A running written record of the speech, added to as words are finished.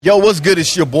Yo, what's good?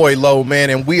 It's your boy Low, man,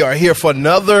 and we are here for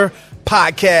another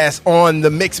podcast on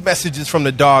the Mixed Messages from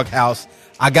the Doghouse.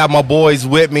 I got my boys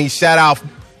with me. Shout out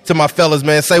to my fellas,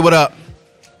 man. Say what up.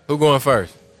 Who going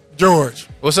first? George.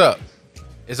 What's up?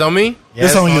 It's on me? Yeah,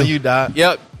 it's on you, Doc.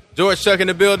 Yep. George Chuck in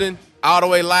the building, all the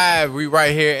way live. We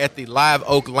right here at the Live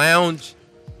Oak Lounge.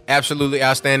 Absolutely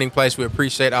outstanding place. We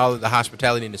appreciate all of the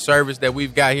hospitality and the service that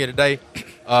we've got here today.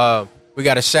 We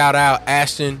got to shout out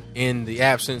Ashton in the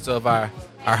absence of our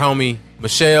homie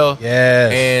Michelle.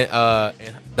 Yes. And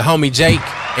the homie Jake,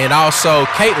 and also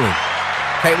Caitlin.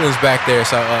 Caitlin's back there.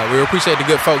 So we appreciate the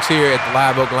good folks here at the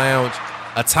Live Oak Lounge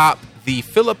atop the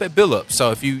Phillip at Billups.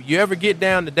 So if you ever get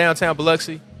down to downtown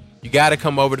Biloxi, you got to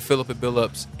come over to Phillip at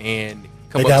Billups and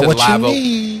come up to the Live Oak.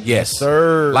 Yes,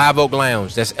 sir. Live Oak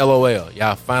Lounge. That's LOL.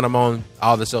 Y'all find them on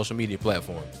all the social media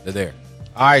platforms. They're there.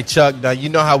 All right, Chuck, now you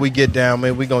know how we get down,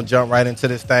 man. We're going to jump right into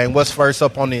this thing. What's first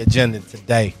up on the agenda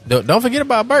today? Don't forget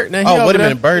about Bert. Now, Oh, wait a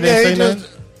minute. Bert didn't say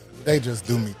nothing? They just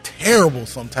do me terrible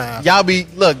sometimes. Y'all be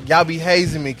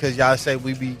hazing me because y'all say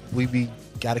we be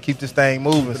got to keep this thing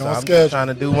moving. So I'm schedule. just trying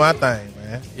to do my thing,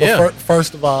 man. Yeah. Well,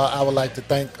 first of all, I would like to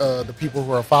thank the people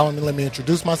who are following me. Let me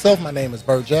introduce myself. My name is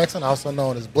Bert Jackson, also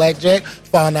known as Blackjack,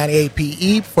 File 98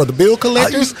 PE for the bill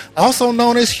collectors, also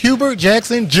known as Hubert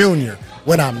Jackson Jr.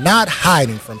 when I'm not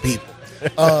hiding from people.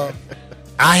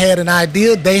 I had an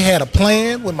idea. They had a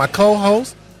plan with my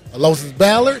co-host, Aloysius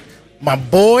Ballard, my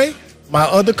boy, my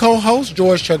other co-host,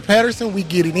 George Chuck Patterson. We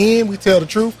get it in. We tell the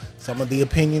truth. Some of the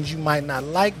opinions you might not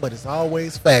like, but it's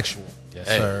always factual. Yes,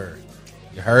 sir.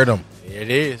 You heard him. It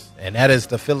is. And that is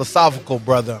the philosophical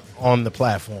brother on the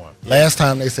platform. Last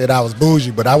time they said I was bougie,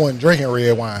 but I wasn't drinking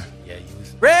red wine. Yeah, you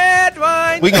was. Red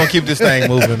wine. We're going to keep this thing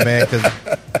moving, man, because,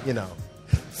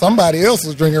 Somebody else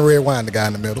was drinking red wine, the guy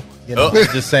in the middle.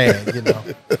 just saying,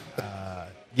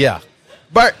 yeah.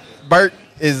 Bert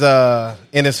is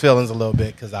in his feelings a little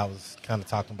bit because I was kind of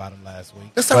talking about him last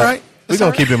week. That's all right. We're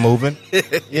going to keep it moving.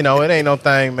 It ain't no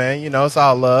thing, man. It's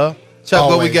all love. Chuck, what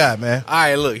we Always. got, man? All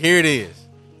right, look, here it is.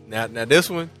 Now this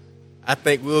one, I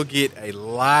think we'll get a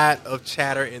lot of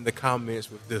chatter in the comments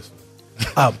with this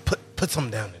one. Put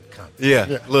something down in the comments.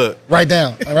 Yeah. Look. Right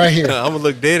down, right here. I'm going to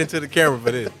look dead into the camera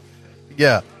for this.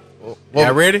 Yeah.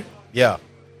 Y'all ready? Yeah.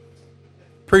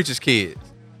 Preacher's kids.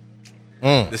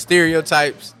 The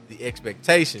stereotypes, the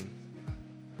expectation.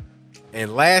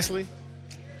 And lastly,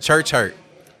 church hurt.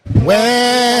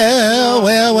 Well.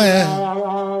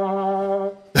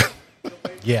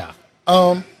 Yeah.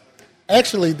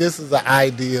 Actually, this is an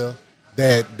idea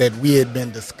that we had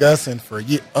been discussing for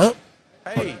years.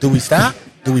 Hey. Do we stop?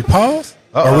 Do we pause?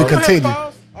 Uh-oh. Or we Go ahead, continue?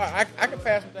 Paul. All right, I can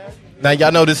pass them down. Now,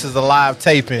 y'all know this is a live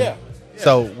taping. Yeah.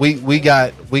 So we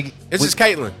This is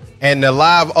Caitlin. and the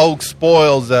Live Oak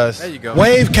spoils us. There you go.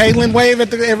 Wave, Caitlin. Wave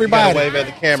at You gotta everybody. wave at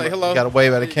the camera. Say hello. You gotta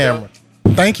wave at the There you camera.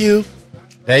 Thank you.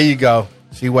 There you go.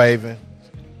 She waving.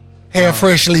 Hair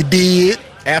freshly did.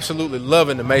 Absolutely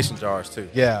loving the mason jars, too.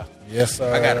 Yeah. Yes,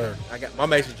 sir. I got my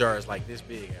mason jar is like this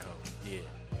big at home. Yeah.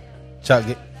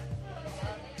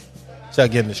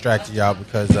 Chuck getting distracted, y'all,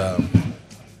 because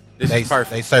This they is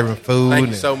perfect. they serving food. Thank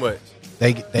you and so much.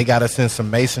 They got us in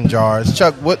some mason jars.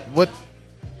 Chuck, what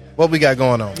we got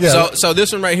going on? Yeah. So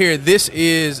this one right here, this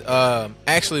is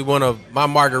actually one of my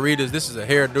margaritas. This is a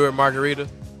Herradura margarita.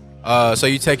 So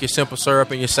you take your simple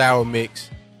syrup and your sour mix,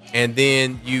 and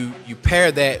then you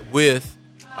pair that with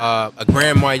a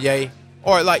Grand Marnier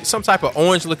or like some type of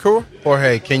orange liqueur.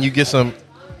 Jorge, can you get some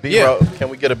B-roll? Yeah. Can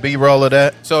we get a B-roll of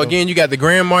that? So again, you got the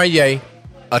Grand Marnier,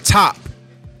 a top.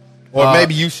 Or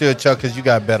maybe you should, Chuck, because you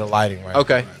got better lighting right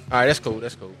Okay. All right, that's cool.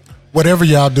 That's cool. Whatever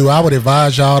y'all do, I would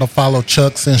advise y'all to follow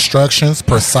Chuck's instructions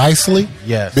precisely.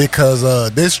 Yes. Because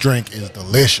this drink is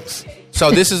delicious. So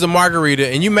this is a margarita,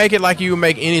 and you make it like you would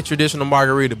make any traditional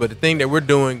margarita. But the thing that we're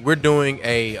doing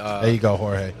a There you go,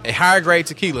 Jorge. a higher grade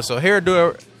tequila. So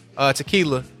Herradura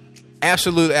tequila,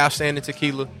 absolutely outstanding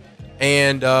tequila,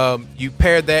 and you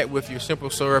pair that with your simple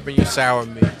syrup and your sour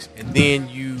mix, and then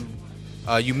you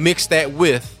mix that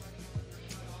with,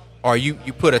 or you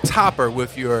put a topper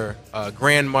with your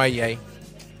Grand Marnier.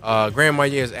 Grand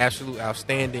Marnier is absolutely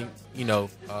outstanding,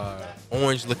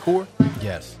 orange liqueur,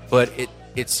 Yes. but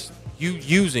it's you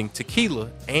using tequila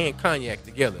and cognac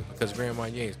together because Grand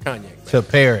Marnier is cognac. To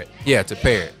pair it. Yeah, to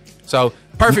pair it. So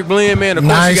perfect blend, man. Of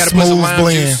course, Nice, you got to put some smooth lime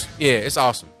blend. juice. Yeah, it's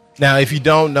awesome. Now, if you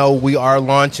don't know, we are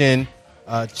launching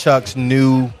Chuck's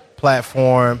new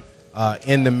platform,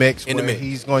 In the Mix, In the where Mix.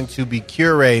 he's going to be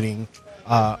curating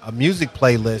a music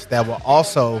playlist that will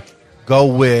also go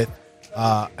with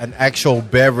an actual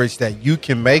beverage that you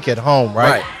can make at home,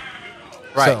 right?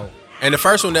 Right. So- And the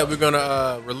first one that we're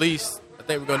gonna release, I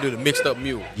think we're gonna do the mixed up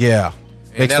mule. Yeah.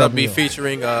 And Mixed that'll up be meal.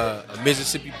 featuring a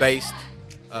Mississippi-based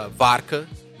vodka.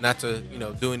 Not to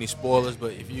do any spoilers,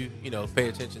 but if you pay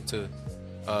attention to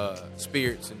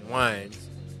spirits and wines,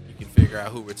 you can figure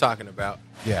out who we're talking about.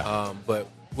 Yeah. But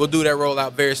we'll do that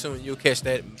rollout very soon. You'll catch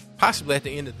that possibly at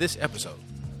the end of this episode.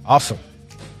 Awesome.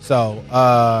 So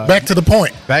Back to the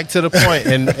point.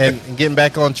 and getting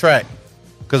back on track,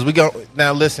 because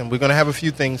now listen, we're gonna have a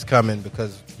few things coming,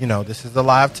 because this is a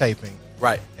live taping,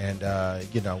 Right. and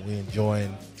we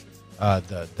enjoying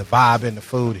the vibe and the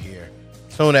food here.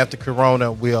 Soon after Corona,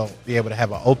 we'll be able to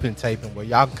have an open taping where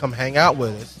y'all can come hang out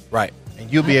with us, Right.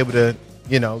 and you'll be able to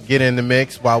get in the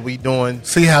mix while we doing.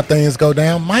 See how things go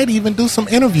down. Might even do some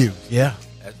interviews. Yeah.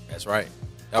 That's right.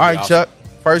 All right, Chuck.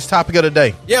 First topic of the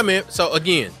day. Yeah, man. So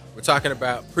again, we're talking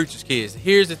about preacher's kids.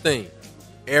 Here's the thing: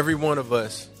 every one of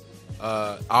us,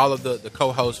 all of the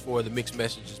co-hosts for the Mixed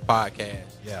Messages podcast,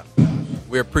 Yeah.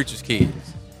 we're preacher's kids.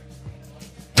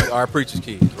 We are preacher's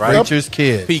kids, right? Preacher's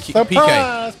kids.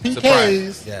 Surprise, PKs.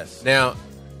 Surprise. Yes. Now,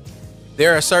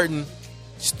 there are certain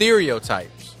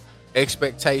stereotypes,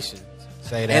 expectations,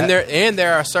 Say that. and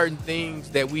there are certain things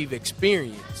that we've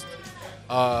experienced,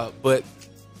 but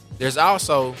there's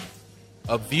also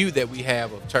a view that we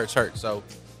have of church hurt. So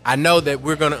I know that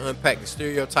we're going to unpack the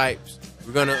stereotypes.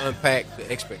 We're going to unpack the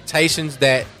expectations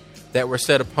that were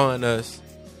set upon us,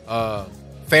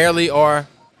 fairly or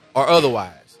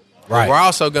otherwise. Right. But we're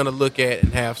also going to look at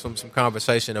and have some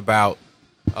conversation about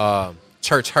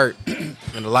church hurt and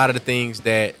a lot of the things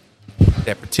that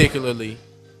particularly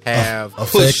have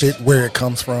Affected pushed. where it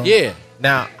comes from. Yeah.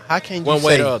 Now, how can you One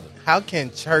way say, or the other. how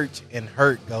can church and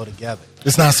hurt go together?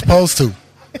 It's not supposed to,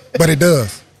 but it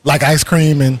does. Like ice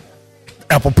cream and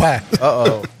apple pie.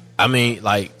 Uh-oh. I mean,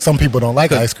 like, Some people don't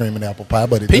like ice cream and apple pie,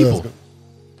 but it People. does.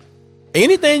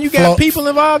 anything you got Flaw- people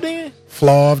involved in,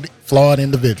 Flawed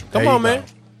individual. come There on, you man. go.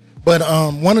 But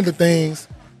one of the things,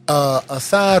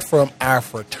 aside from our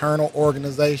fraternal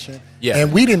organization, Yeah.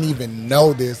 and we didn't even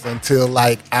know this until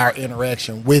like our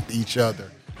interaction with each other.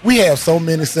 We have so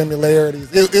many similarities.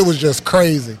 It was just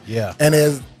crazy. Yeah. And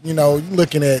as you know, you're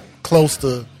looking at close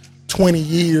to 20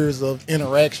 years of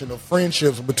interaction, of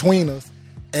friendships between us.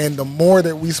 And the more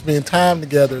that we spend time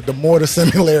together, the more the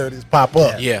similarities pop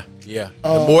up. Yeah. The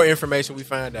more information we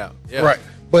find out. Yeah. Right.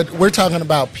 But we're talking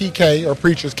about PK, or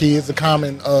Preacher's Kids, a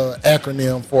common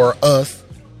acronym for us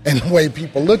and the way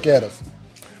people look at us.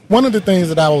 One of the things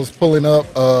that I was pulling up,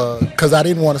 because I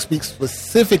didn't want to speak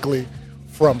specifically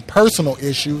from personal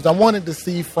issues, I wanted to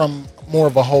see from more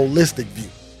of a holistic view.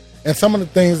 And some of the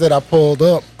things that I pulled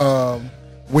up,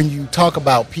 when you talk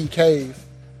about PKs,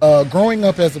 growing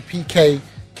up as a PK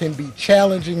can be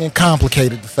challenging and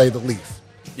complicated, to say the least.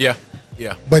 Yeah.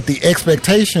 But the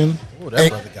expectation Oh, that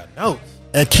brother got notes.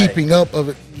 and keeping up of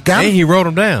it, you got And he wrote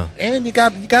them down. and you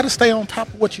got to stay on top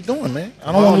of what you're doing, man. I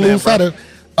don't Come want on to now, lose sight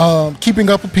of keeping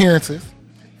up appearances,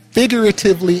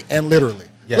 figuratively and literally.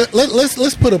 Yes.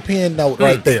 Let's put a pin note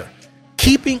right there.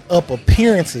 Keeping up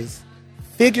appearances,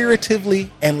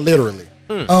 figuratively and literally.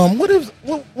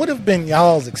 What have been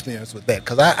y'all's experience with that?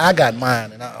 Because I got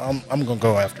mine, and I'm gonna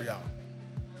go after y'all.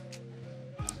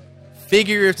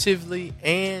 Figuratively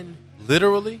and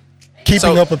literally. Keeping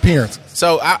So- up appearances.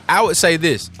 So I would say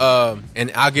this,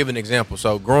 and I'll give an example.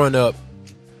 So growing up,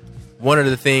 one of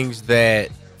the things that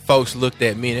folks looked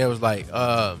at me and it was like,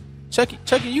 Chucky,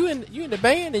 you in the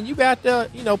band and you got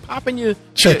popping your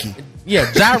Chucky.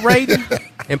 gyrating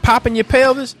and popping your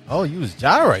pelvis. Oh, you was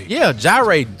gyrating. Yeah,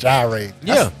 gyrating. Gyrate.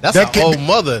 Yeah. That's That a whole can-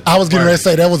 mother. I was getting ready to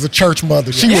say that was a church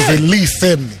mother. She was Yeah. at least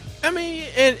 70. I mean,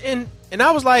 and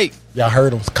I was like, Y'all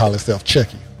heard him call himself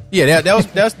Chucky. yeah, that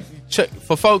was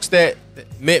for folks that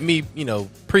met me,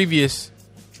 previous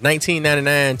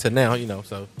 1999 to now,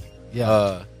 so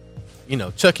Yeah.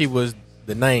 Chucky was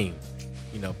the name,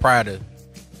 prior to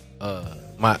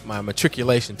my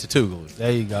matriculation to Tougaloo.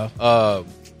 There you go.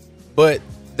 But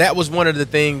that was one of the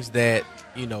things that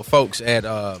folks at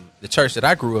the church that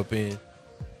I grew up in.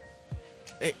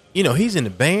 He's in the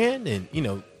band, and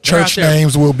they're Church out there-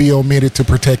 names will be omitted to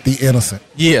protect the innocent.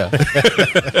 Yeah.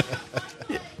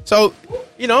 So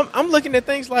I'm looking at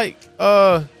things like,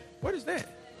 what is that?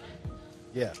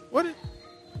 Yeah. What is?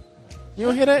 You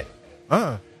don't hear that?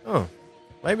 Uh. Oh,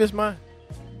 maybe it's mine.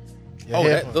 Yeah, Oh,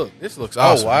 yeah. this looks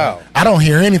awesome. Oh, wow. I don't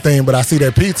hear anything, but I see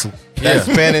that pizza. That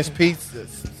Spanish pizza,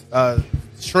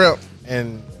 shrimp,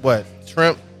 and what?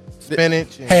 Shrimp,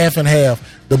 spinach. And, Half and half.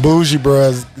 The bougie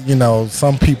bros,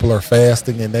 some people are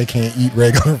fasting and they can't eat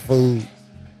regular food.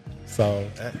 So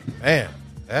man,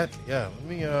 let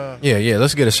me, Yeah.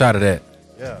 Let's get a shot of that.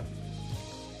 yeah.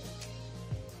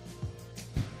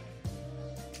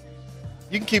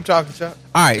 You can keep talking, Chuck.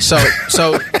 All right, so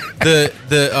the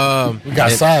We got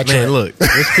man, sidetracked. Man, look,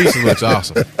 this piece looks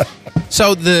awesome.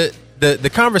 So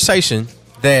the conversation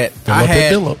that I had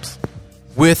Phillips.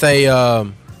 with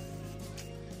a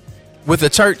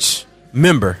church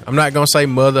member, I'm not gonna say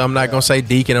mother, I'm not gonna say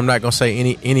deacon, I'm not gonna say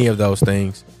any of those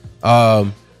things.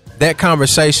 That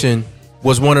conversation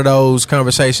was one of those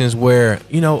conversations where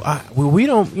we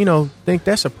don't think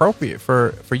that's appropriate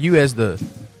for you as the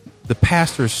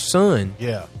pastor's son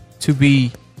Yeah. to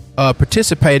be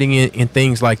participating in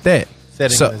things like that,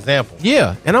 Setting an example.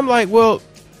 Yeah, and I'm like, well,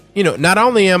 not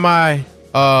only am I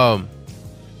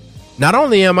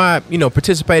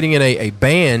participating in a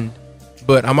band,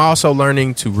 but I'm also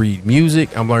learning to read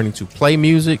music. I'm learning to play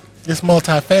music. It's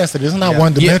multifaceted. It's not Yeah.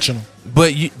 one dimensional.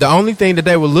 But the only thing that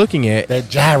they were looking at That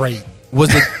gyrate. was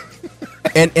the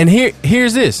and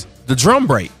here's this, the drum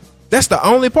break. That's the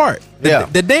only part. Yeah.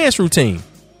 The dance routine.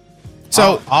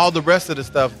 So all the rest of the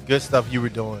stuff, good stuff you were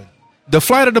doing, the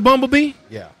Flight of the Bumblebee,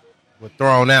 yeah, were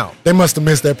thrown out. They must have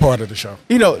missed that part of the show.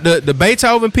 the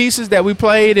Beethoven pieces that we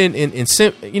played in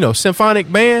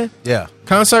symphonic band, Yeah.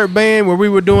 concert band, where we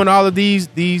were doing all of these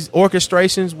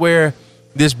orchestrations where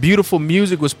this beautiful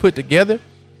music was put together,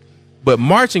 but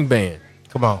marching band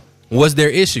Come on. was their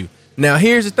issue. Now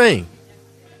here's the thing.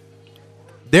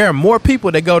 There are more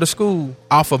people that go to school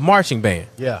off of marching band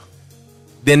Yeah.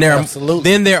 than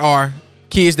Absolutely. there are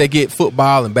kids that get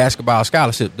football and basketball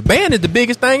scholarships. The band is the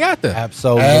biggest thing out there.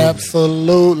 Absolutely.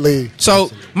 Absolutely.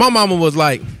 So my mama was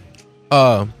like,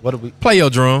 What do we? play your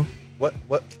drum. What?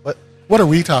 What are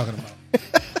we talking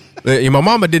about? My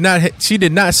mama did not. She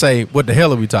did not say what the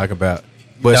hell are we talking about.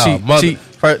 But No, she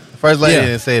first lady yeah.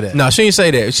 didn't say that. No, she didn't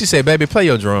say that. She said, "Baby, play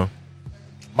your drum."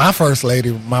 My first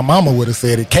lady, my mama would have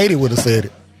said it. Katie would have said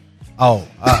it. Oh,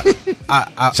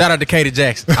 Shout out to Katie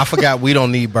Jackson. I forgot we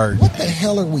don't need birds. What the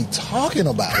hell are we talking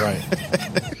about? Right.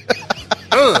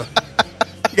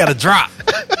 You got to drop.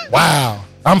 Wow,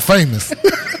 I'm famous.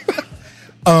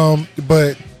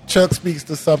 But Chuck speaks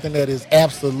to something that is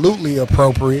absolutely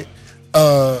appropriate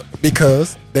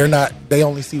because they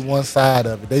only see one side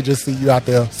of it. They just see you out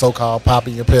there so-called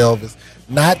popping your pelvis,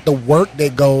 not the work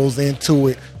that goes into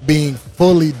it being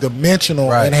fully dimensional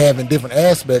Right. and having different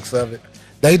aspects of it.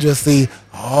 They just see,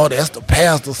 oh, that's the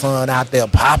pastor's son out there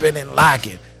popping and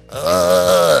locking.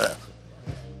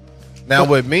 Now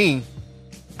with me,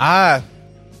 I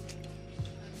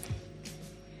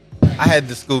had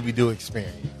the Scooby Doo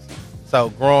experience. So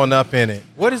growing up in it,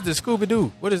 What is the Scooby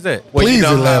Doo? What is that? well, Please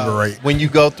how elaborate. when you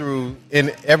go through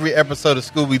in every episode of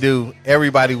Scooby Doo,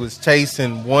 everybody was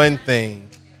chasing one thing,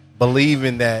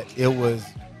 believing that it was,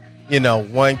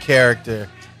 one character,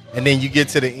 and then you get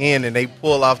to the end and they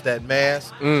pull off that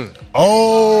mask.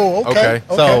 Oh, okay.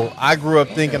 So I grew up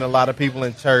thinking a lot of people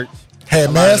in church Had a lot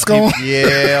of mask on? people-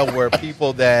 Yeah, were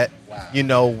people that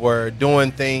were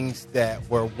doing things that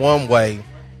were one way,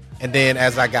 and then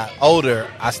as I got older,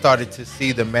 I started to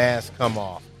see the mask come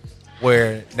off,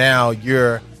 where now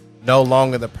you're no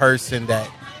longer the person that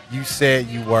you said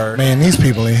you were. Man, these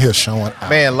people in here showing out.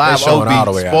 Man, Live They showing all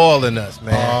the OB way out. spoiling us,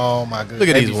 man. Oh, my goodness. Look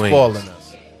at They these be wings. spoiling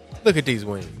us. Look at these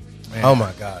wings. Man. Oh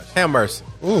my gosh. Have mercy.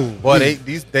 Ooh, Boy,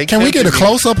 we- they Can we get a tempted me.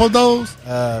 close-up of those?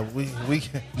 We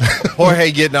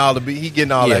Jorge getting all the he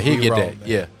getting all Yeah, that. he get B-roll, that.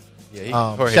 man.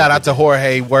 Yeah. Jorge Shout get out to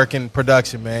Jorge working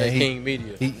production, man. that. He, King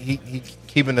Media. he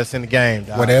keeping us in the game,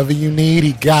 dog. Whatever you need,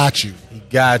 he got you. He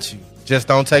got you. Just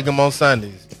don't take him on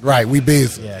Sundays. Right, we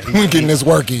busy. Yeah, we getting this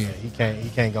work in. He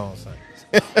can't go on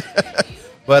Sundays.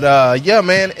 But yeah,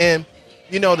 man, and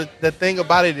the thing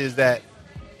about it is that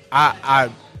I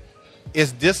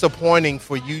it's disappointing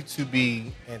for you to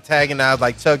be antagonized,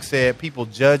 like Chuck said, people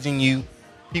judging you,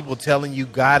 people telling you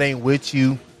God ain't with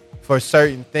you for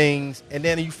certain things, and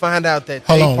then you find out that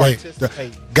Hold they on, wait.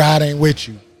 participate, God ain't with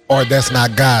you, or that's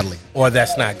not godly. or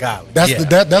that's not godly. That's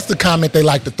Yeah. that's the comment they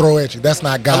like to throw at you. That's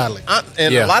not godly.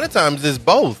 And Yeah. a lot of times it's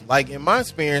both. Like in my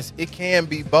experience, it can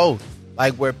be both.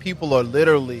 Like where people are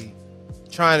literally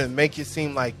trying to make it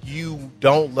seem like you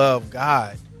don't love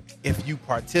God if you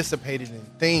participated in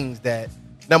things that,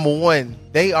 number one,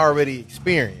 they already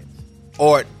experienced.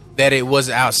 Or that it was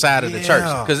outside of the church.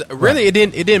 Yeah. Because really it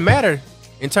didn't matter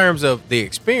in terms of the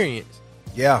experience.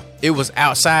 Yeah. It was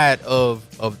outside of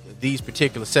these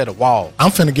particular set of walls.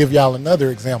 I'm finna give y'all another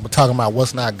example talking about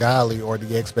what's not godly or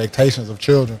the expectations of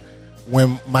children.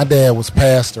 When my dad was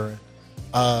pastoring,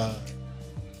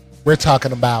 we're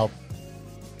talking about,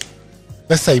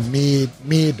 let's say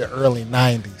mid to early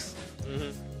 90s.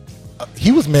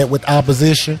 He was met with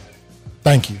opposition.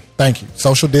 Thank you.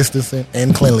 Social distancing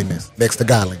and cleanliness next to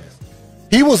godliness.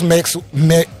 He was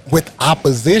met with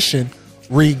opposition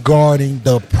regarding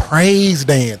the praise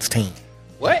dance team.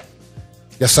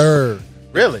 Yes, sir.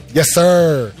 Really? Yes,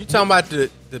 sir. You talking about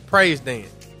the praise dance?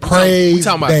 Praise We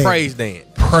talking about dance. praise dance.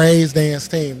 Praise dance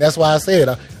team. That's why I said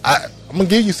I'm gonna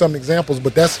give you some examples,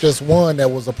 but that's just one that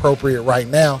was appropriate right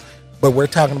now. But we're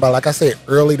talking about, like I said,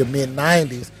 early to mid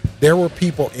 90s. There were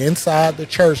people inside the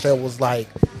church that was like,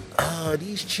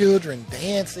 these children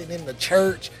dancing in the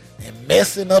church and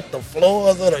messing up the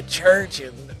floors of the church.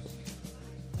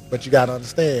 But you got to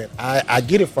understand, I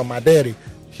get it from my daddy,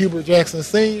 Hubert Jackson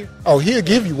Sr. Oh, he'll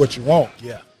give you what you want.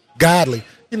 Yeah. Godly.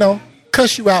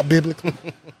 Cuss you out biblically.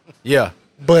 Yeah.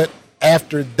 But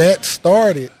after that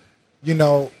started,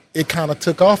 it kind of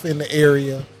took off in the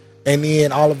area. And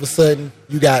then all of a sudden,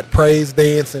 you got praise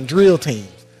dance and drill teams.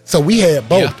 So we had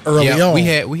both early on.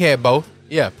 We had both.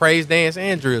 Yeah, praise dance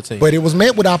and drill team. But it was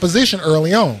met with opposition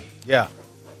early on. Yeah.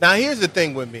 Now, here's the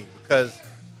thing with me, because,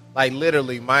 like,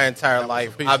 literally my entire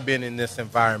life, I've been in this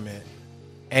environment.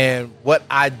 And what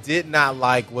I did not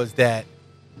like was that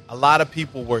a lot of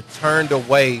people were turned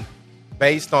away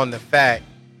based on the fact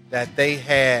that they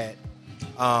had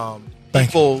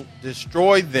people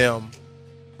destroy them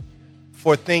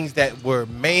for things that were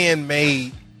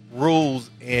man-made rules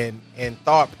and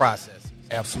thought processes.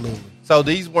 Absolutely. So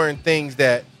these weren't things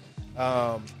that,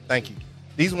 thank you.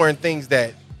 These weren't things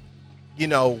that,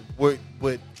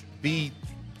 would be,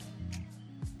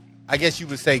 I guess you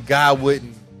would say God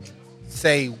wouldn't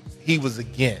say he was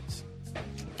against.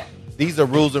 These are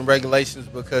rules and regulations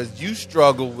because you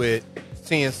struggle with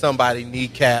seeing somebody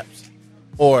kneecaps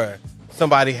or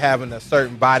somebody having a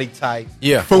certain body type.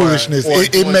 Yeah. Foolishness. Or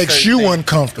It doing makes certain you things.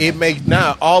 uncomfortable. It makes,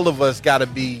 now all of us got to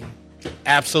be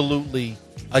absolutely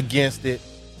against it.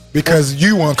 Because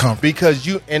you uncomfortable. Because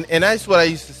you, and that's what I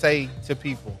used to say to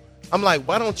people. I'm like,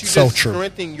 why don't you So just true.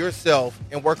 strengthen yourself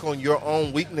and work on your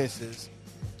own weaknesses?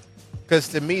 Because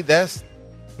to me, that's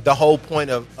the whole point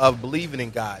of believing in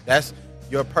God. That's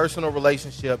your personal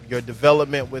relationship, your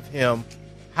development with him,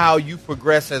 how you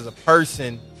progress as a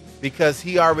person, because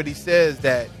he already says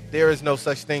that there is no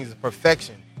such thing as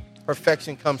perfection.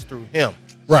 Perfection comes through him.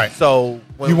 Right. So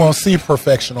when You won't see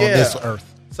perfection on this earth.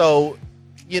 So,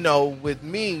 with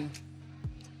me,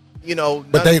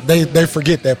 But they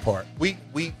forget that part. we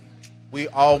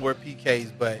all were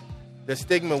PKs, but the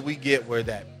stigma we get were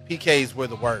that PKs were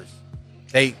the worst.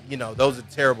 They, those are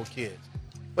terrible kids.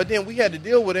 But then we had to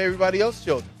deal with everybody else's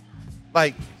children.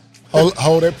 Like,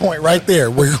 Hold that point right there.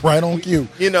 We're right on cue.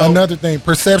 Another thing,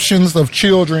 perceptions of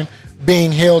children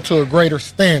being held to a greater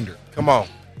standard. come on.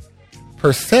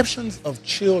 Perceptions of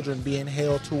children being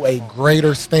held to a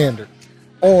greater standard.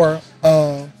 Or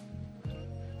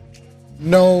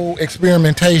no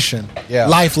experimentation, Yeah.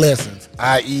 life lessons,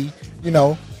 i.e.,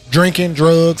 drinking,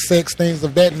 drugs, sex, things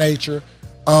of that nature.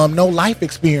 No life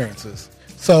experiences.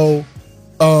 So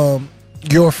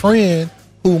your friend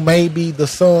who may be the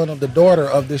son or the daughter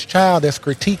of this child that's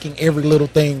critiquing every little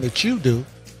thing that you do,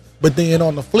 but then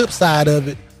on the flip side of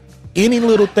it, any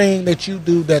little thing that you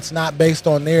do that's not based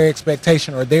on their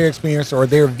expectation or their experience or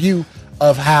their view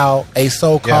of how a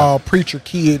so-called preacher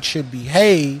kid should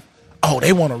behave,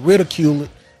 they want to ridicule it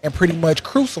and pretty much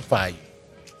crucify you.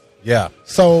 Yeah.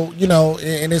 So,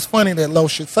 and it's funny that Lo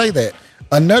should say that.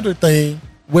 Another thing,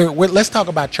 let's talk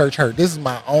about church hurt. This is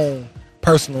my own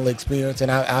personal experience,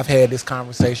 and I've had this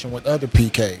conversation with other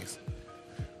PKs.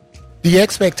 The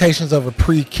expectations of a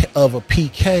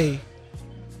PK,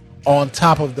 on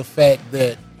top of the fact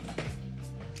that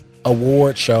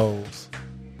award shows,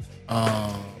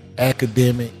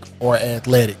 academic or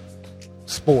athletic,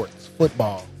 sports,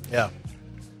 football, Yeah.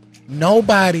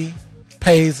 nobody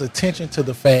pays attention to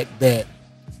the fact that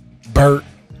Bert,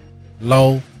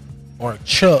 Lo, or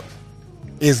Chuck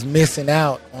is missing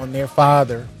out on their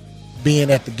father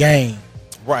being at the game.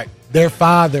 Right. Their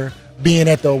father being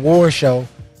at the award show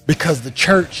because the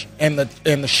church and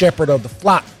the shepherd of the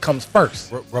flock comes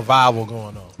first. Revival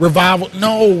going on. Revival.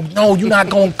 No, you're not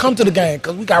going to come to the game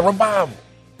because we got revival.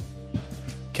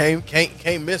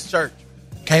 Can't miss church.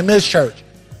 Can't miss church.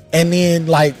 And then,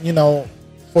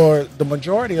 for the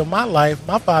majority of my life,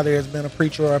 my father has been a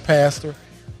preacher or a pastor.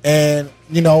 And,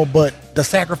 but the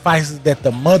sacrifices that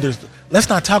the mothers, let's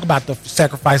not talk about the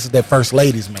sacrifices that first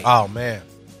ladies make. Oh, man.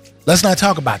 Let's not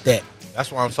talk about that.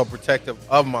 That's why I'm so protective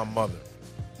of my mother.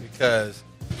 Because,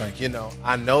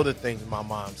 I know the things my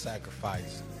mom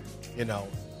sacrificed.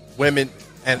 Women,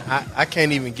 and I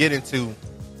can't even get into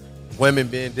women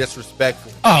being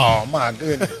disrespectful. Oh, my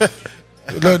goodness.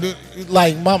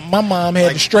 Like, my mom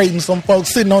had to straighten some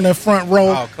folks sitting on that front row.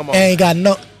 Oh, come on. And ain't got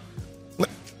no.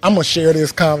 I'm going to share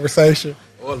this conversation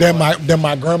that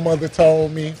my grandmother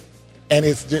told me. And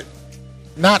it's just,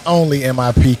 not only am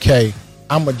I PK,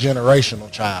 I'm a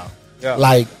generational child. Yeah.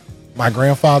 Like, My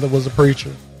grandfather was a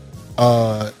preacher.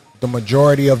 The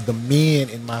majority of the men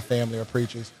in my family are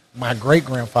preachers. My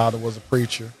great-grandfather was a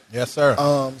preacher. Yes, sir.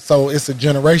 So it's a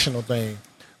generational thing.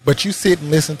 But you sit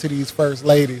and listen to these first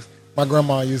ladies. My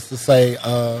grandma used to say,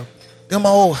 them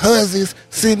old hussies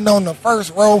sitting on the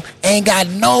first row ain't got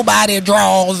nobody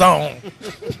draws on.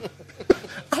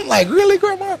 I'm like, really,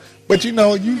 Grandma? But you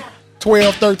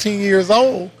 12, 13 years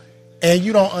old, and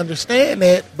you don't understand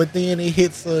that, but then it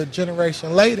hits a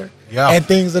generation later, and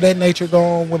things of that nature go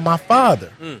on with my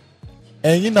father.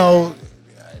 And,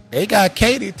 they got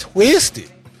Katie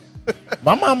twisted.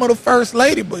 My mama the first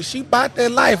lady, but she bought that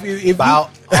life.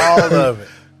 About all of it.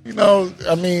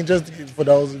 Just for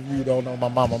those of you who don't know my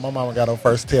mama got her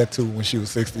first tattoo when she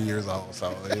was 60 years old.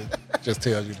 So it just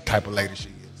tells you the type of lady she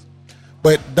is.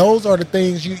 But those are the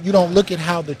things you don't look at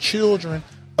how the children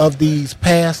of these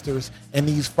pastors and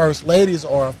these first ladies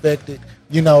are affected.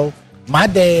 My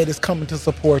dad is coming to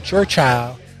support your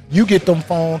child. You get them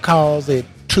phone calls at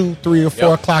 2, 3, or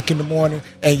 4 o'clock in the morning,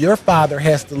 and your father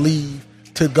has to leave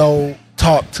to go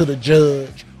talk to the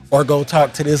judge or go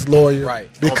talk to this lawyer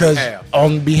because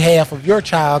on behalf of your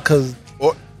child, because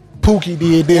Pookie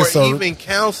did this. Or even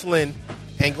counseling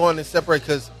and going to separate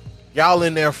because y'all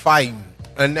in there fighting.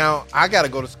 And now I got to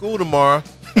go to school tomorrow.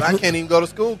 But I can't even go to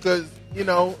school because,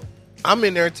 I'm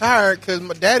in there tired because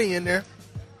my daddy in there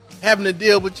having to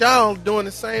deal with y'all doing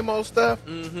the same old stuff.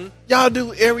 Y'all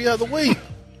do every other week.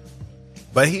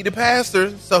 But he the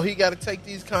pastor, so he got to take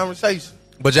these conversations.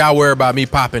 But y'all worry about me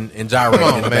popping and gyrating.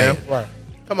 Come on, in the man. band. Right.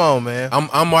 Come on, man.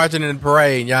 I'm marching in the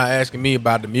parade, and y'all asking me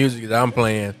about the music that I'm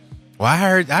playing. Well, I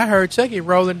heard Chucky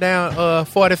rolling down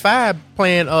 45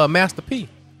 playing Master P.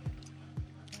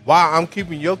 Why I'm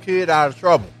keeping your kid out of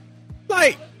trouble?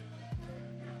 Like,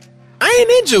 I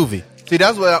ain't in juvie. See,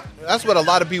 that's what a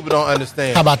lot of people don't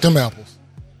understand. How about them apples?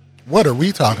 What are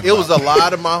we talking about? It was a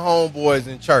lot of my homeboys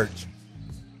in church,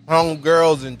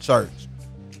 homegirls in church,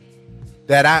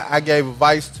 that I gave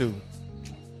advice to.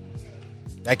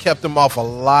 That kept them off a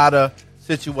lot of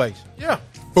situations. Yeah.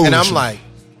 And I'm like,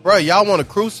 bro, y'all want to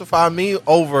crucify me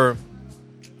over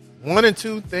 1 or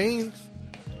 2 things?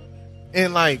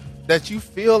 And like, that you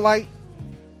feel like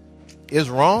is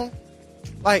wrong?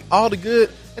 Like, all the good.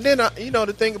 And then,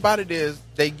 the thing about it is,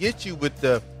 they get you with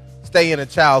the stay in a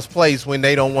child's place when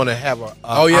they don't want to have a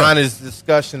honest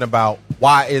discussion about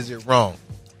why is it wrong.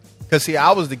 Because, see,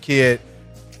 I was the kid,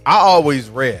 I always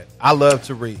read. I love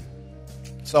to read.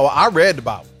 So I read the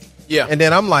Bible. Yeah. And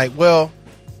then I'm like, well.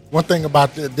 One thing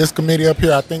about this committee up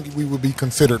here, I think we would be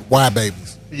considered why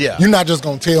babies. Yeah. You're not just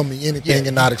going to tell me anything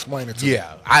and not explain it to me.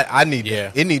 Yeah. I need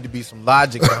it need to be some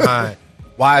logic behind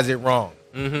why is it wrong.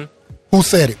 Mm-hmm. Who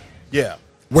said it? Yeah.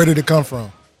 Where did it come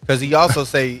from? Because he also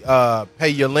say pay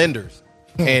your lenders.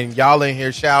 And y'all in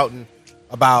here shouting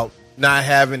about not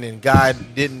having and God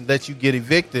didn't let you get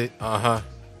evicted. Uh-huh.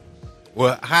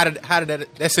 Well, how did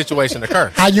that situation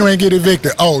occur? How you ain't get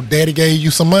evicted? Oh, daddy gave you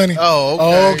some money?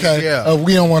 Oh, okay. Yeah.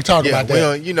 We don't want to talk about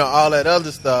that. We don't, all that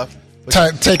other stuff.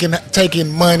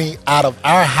 Taking money out of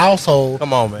our household.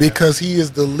 Come on, man. Because he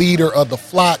is the leader of the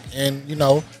flock. And,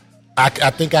 I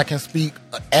think I can speak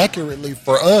accurately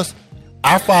for us.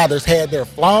 Our fathers had their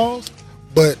flaws,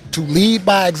 but to lead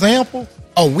by example,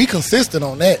 we consistent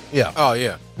on that. Yeah. Oh,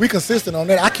 yeah. We consistent on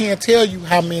that. I can't tell you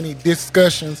how many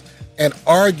discussions and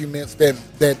arguments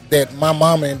that my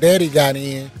mama and daddy got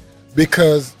in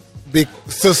because big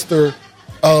sister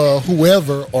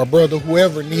whoever or brother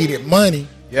whoever needed money,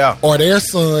 or their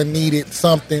son needed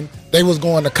something. They was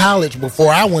going to college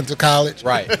before I went to college,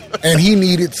 right? And he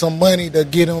needed some money to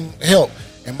get him help,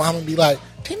 and mama be like,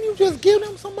 "Didn't you just give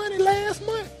them some money last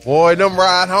month?" Boy, them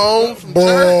ride home from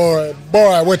church.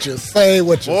 Boy, what you say?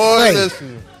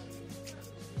 Listen.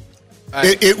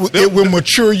 It will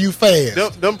mature you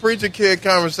fast. Them preacher kid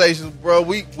conversations, bro.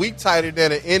 We tighter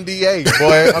than an NDA,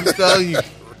 boy. I'm telling you,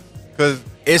 because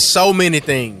it's so many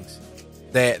things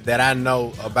that I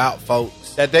know about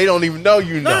folks that they don't even know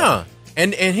you know. Nah.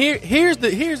 And here's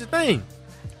the thing.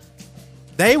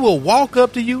 They will walk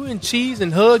up to you and cheese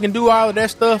and hug and do all of that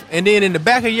stuff, and then in the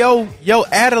back of your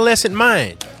adolescent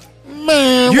mind,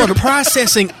 man, you're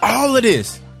processing all of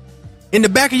this in the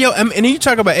back of your. And then you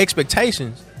talk about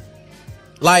expectations.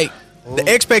 Like, the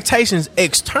expectations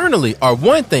externally are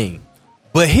one thing,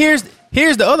 but here's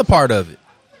the other part of it.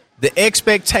 The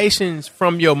expectations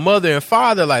from your mother and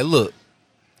father, like, look,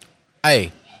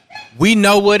 hey, we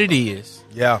know what it is.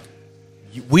 Yeah.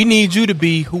 We need you to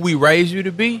be who we raised you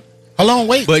to be. Hold on,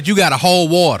 wait. But you got to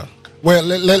hold water. Well,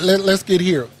 let's get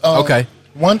here. Okay.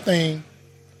 One thing,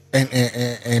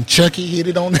 and Chucky hit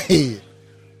it on the head.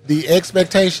 The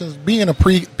expectations, being a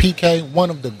PK,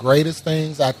 one of the greatest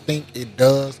things I think it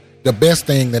does the best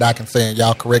thing that I can say, and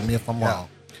y'all correct me if I'm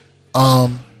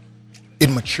wrong, it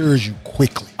matures you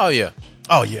quickly. Oh yeah.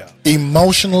 Oh yeah.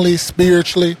 Emotionally,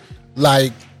 spiritually,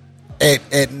 like at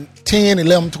 10,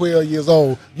 11, 12 years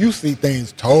old, you see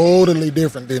things totally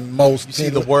different than most. You see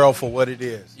the world for what it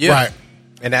is. Yeah. Right.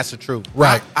 And that's the truth.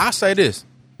 Right. I say this,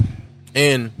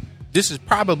 and this is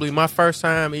probably my first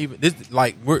time even. This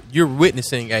you're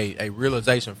witnessing a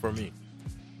realization for me.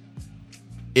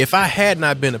 If I had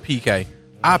not been a PK,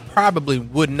 I probably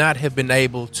would not have been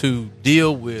able to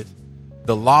deal with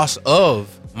the loss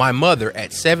of my mother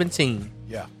at 17.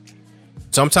 Yeah.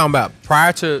 So I'm talking about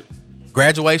prior to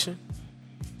graduation.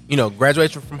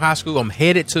 Graduation from high school. I'm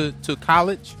headed to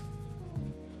college.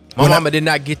 My mama did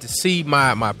not get to see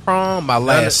my prom, my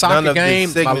last soccer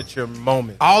game, the signature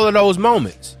moment. all of those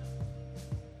moments.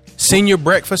 Senior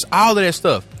breakfast, all of that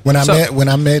stuff. When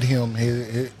I met him,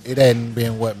 it hadn't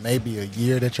been maybe a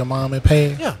year that your mom had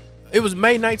passed. Yeah, it was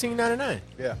May 1999.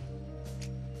 Yeah.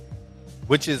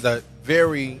 Which is a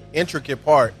very intricate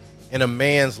part in a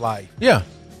man's life. Yeah.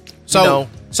 So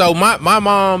my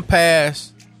mom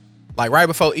passed like right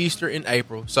before Easter in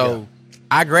April. So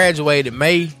I graduated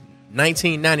May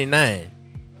 1999,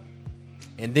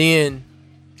 and then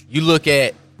you look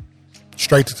at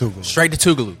Straight to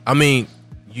Tougaloo. I mean,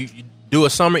 you do a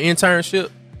summer internship,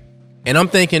 and I'm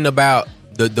thinking about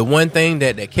the one thing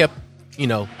that kept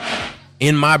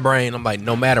in my brain. I'm like,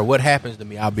 no matter what happens to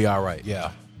me, I'll be all right.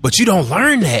 Yeah. But you don't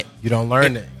learn that. You don't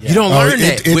learn that. Yeah. You don't learn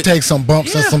that. It takes some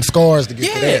bumps and some scars to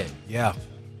get to that. Yeah.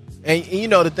 And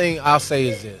the thing I'll say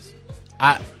is this.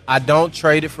 I don't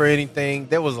trade it for anything.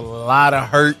 There was a lot of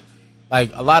hurt.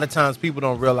 Like, a lot of times people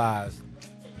don't realize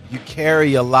you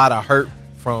carry a lot of hurt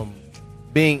from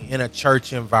being in a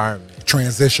church environment.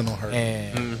 Transitional hurt.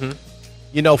 And,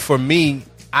 for me,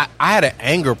 I had an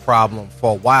anger problem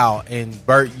for a while. And,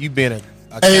 Bert, you've been a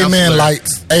counselor. Amen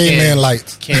lights. Amen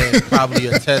lights. Can probably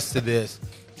attest to this.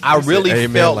 I really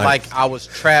felt like I was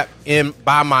trapped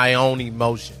by my own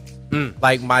emotions.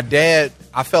 Like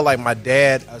I felt like my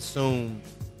dad assumed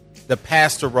the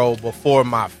pastor role before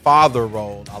my father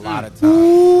role a lot of times.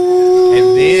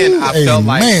 And then I felt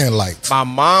like my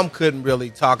mom couldn't really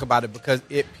talk about it because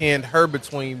it pinned her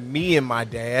between me and my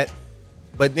dad.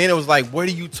 But then it was like, where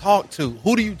do you talk to?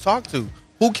 Who do you talk to?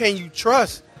 Who can you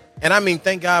trust? And I mean,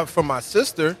 thank God for my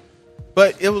sister,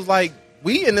 but it was like,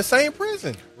 we in the same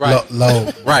prison. Right.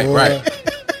 Low. Right.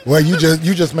 Well, you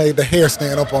just made the hair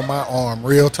stand up on my arm.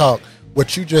 Real talk.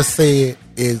 What you just said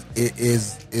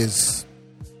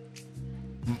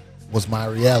was my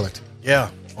reality. Yeah.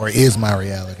 Or is my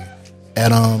reality.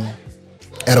 At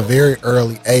a very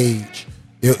early age,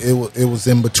 it was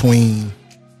in between,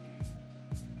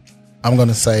 I'm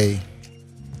gonna say,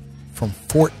 from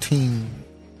 14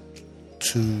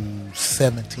 to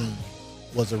 17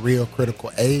 was a real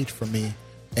critical age for me.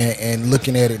 And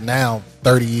looking at it now,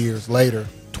 30 years later,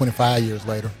 25 years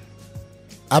later,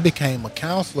 I became a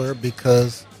counselor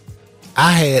because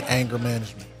I had anger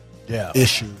management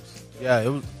issues. Yeah, it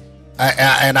was.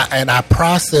 I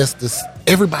processed this.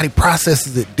 Everybody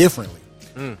processes it differently.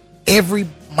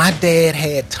 My dad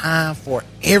had time for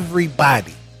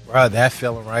everybody. Bro, that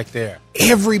feeling right there.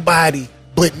 Everybody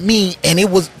but me, and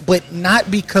but not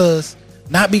because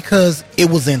it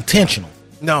was intentional.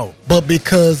 No, but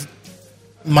because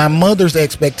my mother's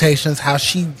expectations, how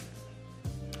she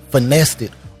finessed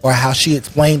it or how she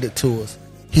explained it to us.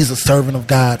 He's a servant of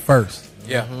God first.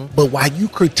 Yeah. But while you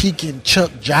critiquing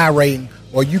Chuck gyrating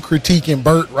or you critiquing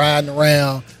Bert riding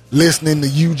around listening to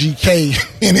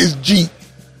UGK in his Jeep,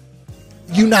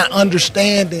 you not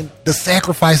understanding the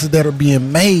sacrifices that are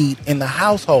being made in the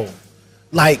household.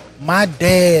 Like, my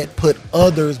dad put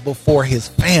others before his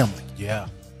family. Yeah.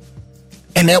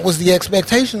 And that was the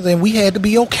expectations, and we had to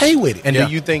be okay with it. And do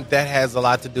you think that has a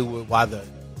lot to do with why the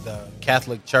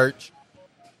Catholic Church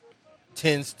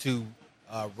tends to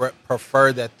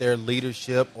prefer that their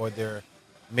leadership or their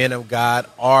men of God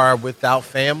are without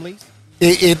families?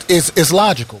 It's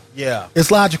logical. Yeah. It's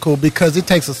logical because it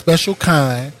takes a special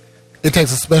kind.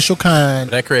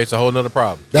 That creates a whole nother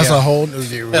problem. That's a whole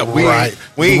right.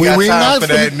 We ain't got time for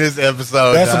that in this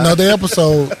episode. That's another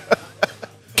episode.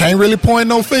 Can't really point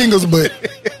no fingers, but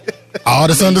all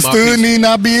that's understood need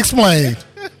not be explained.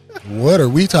 What are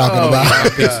we talking about?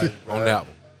 On that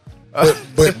one.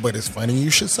 But it's funny you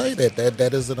should say that.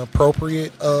 That is an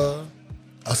appropriate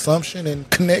assumption and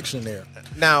connection there.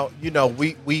 Now,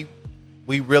 we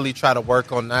really try to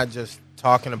work on not just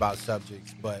talking about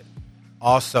subjects, but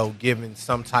also giving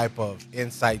some type of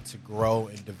insight to grow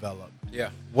and develop. Yeah.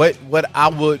 What I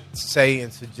would say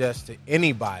and suggest to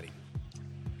anybody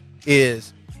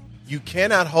is you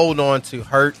cannot hold on to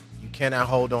hurt. You cannot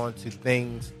hold on to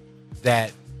things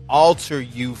that alter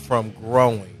you from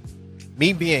growing.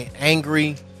 Me being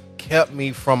angry kept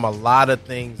me from a lot of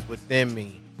things within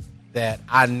me that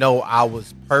I know I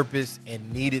was purposed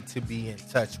and needed to be in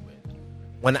touch with.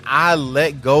 When I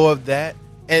let go of that,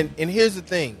 and here's the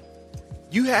thing,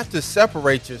 you have to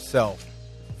separate yourself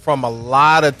from a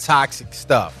lot of toxic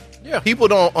stuff. Yeah. People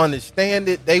don't understand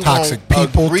it. They Toxic won't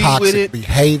people, agree toxic with it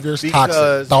behaviors,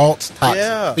 because- toxic thoughts, toxic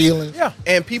Yeah. feelings. Yeah.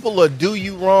 and people will do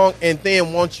you wrong and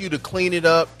then want you to clean it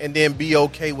up and then be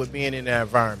okay with being in that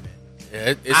environment.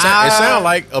 It sounds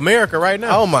like America right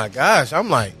now. Oh my gosh. I'm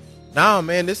like, nah,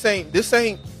 man, this ain't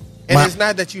and it's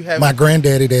not that you have My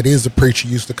granddaddy, that is a preacher,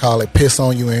 used to call it piss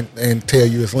on you and tell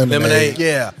you it's lemonade. Lemonade.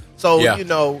 Yeah. So, Yeah. you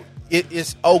know,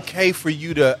 it's okay for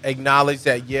you to acknowledge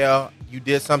that, yeah, you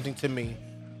did something to me.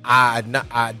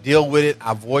 I deal with it.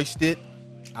 I voiced it.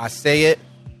 I say it.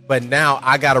 But now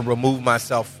I got to remove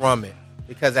myself from it.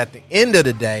 Because at the end of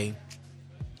the day,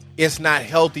 it's not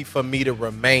healthy for me to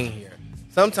remain here.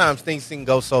 Sometimes things can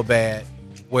go so bad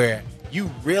where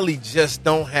you really just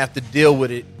don't have to deal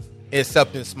with it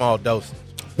except in small doses.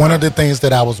 One of the things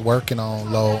that I was working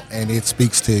on, Lo, and it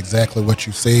speaks to exactly what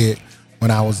you said, when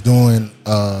I was doing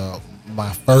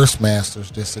my first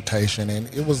master's dissertation,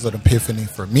 and it was an epiphany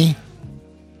for me.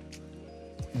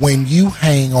 When you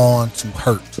hang on to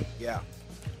hurt, Yeah.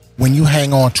 when you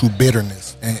hang on to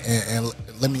bitterness, and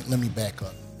let me back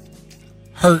up.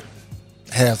 Hurt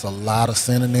has a lot of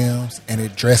synonyms, and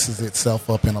it dresses itself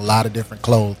up in a lot of different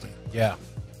clothing. Yeah.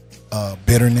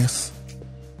 Bitterness,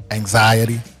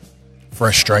 anxiety,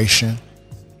 frustration,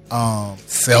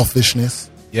 selfishness,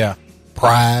 Yeah.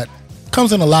 pride.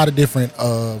 Comes in a lot of different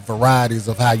varieties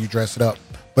of how you dress it up.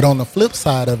 But on the flip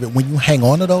side of it, when you hang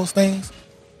on to those things,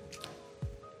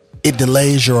 it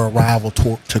delays your arrival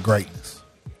to greatness.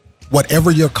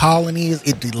 Whatever your calling is,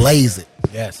 it delays it.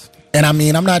 Yes. And I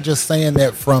mean, I'm not just saying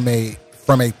that from a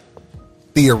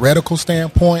theoretical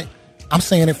standpoint. I'm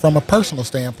saying it from a personal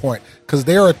standpoint, because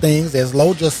there are things, as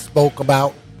Lo just spoke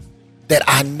about, that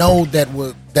I know that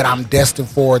I'm destined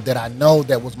for, that I know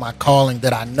that was my calling,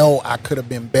 that I know I could have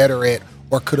been better at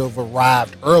or could have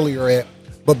arrived earlier at,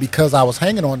 but because I was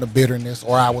hanging on to bitterness,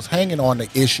 or I was hanging on to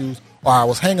issues, or I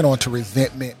was hanging on to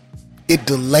resentment, it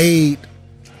delayed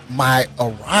my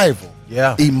arrival.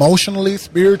 Yeah. Emotionally,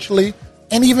 spiritually,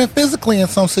 and even physically in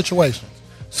some situations.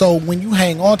 So when you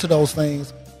hang on to those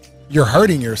things, you're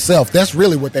hurting yourself. That's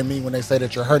really what they mean when they say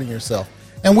that you're hurting yourself.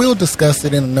 And we'll discuss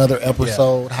it in another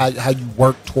episode, how you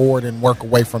work toward and work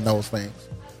away from those things.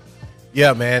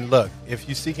 Yeah, man. Look, if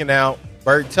you're seeking out,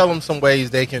 Bert, tell them some ways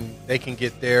they can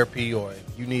get therapy, or if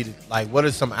you need it, like, what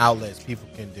are some outlets people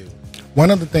can do?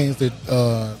 One of the things that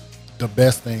the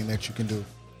best thing that you can do,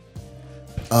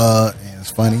 and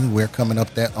it's funny, we're coming up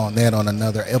on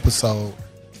another episode.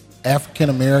 African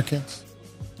Americans,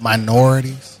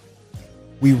 minorities,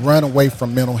 we run away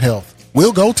from mental health.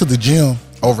 We'll go to the gym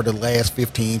over the last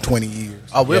 15, 20 years.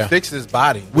 Oh, we'll Yeah. fix this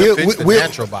body. We'll fix the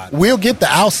natural body. We'll get the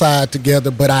outside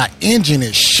together, but our engine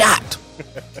is shot.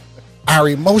 Our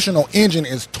emotional engine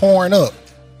is torn up.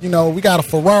 You know, we got a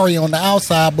Ferrari on the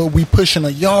outside, but we pushing a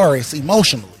Yaris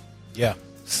emotionally. Yeah.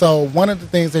 So one of the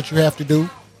things that you have to do,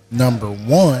 number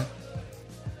one,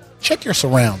 check your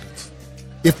surroundings.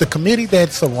 If the committee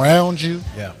that surrounds you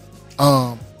Yeah.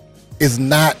 is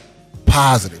not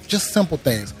positive, just simple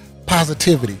things,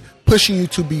 positivity, pushing you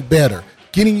to be better,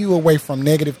 getting you away from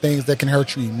negative things that can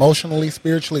hurt you emotionally,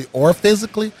 spiritually, or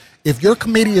physically. If your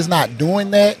committee is not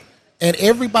doing that, and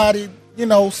everybody, you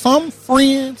know, some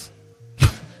friends,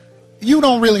 you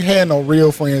don't really have no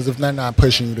real friends if they're not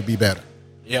pushing you to be better.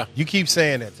 Yeah. You keep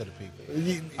saying that to the people.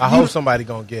 You- I hope somebody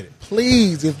gonna get it.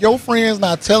 Please, if your friend's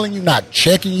not telling you, not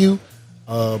checking you,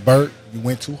 Bert, you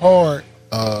went too hard,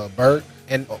 Bert.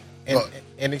 And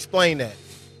explain that.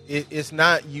 It's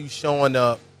not you showing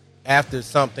up after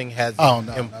something has No.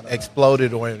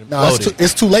 exploded or imploded. No,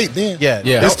 it's too late then. Yeah,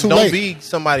 Yeah. It's too don't late. be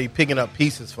somebody picking up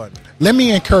pieces for me. Let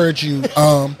me encourage you,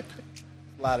 A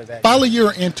lot of that. follow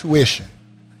your intuition.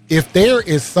 If there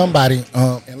is somebody,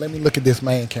 and let me look at this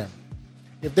main camera.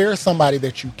 If there is somebody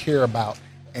that you care about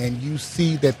and you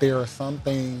see that there are some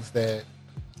things that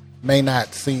may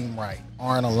not seem right,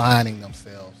 aren't aligning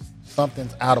themselves,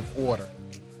 something's out of order,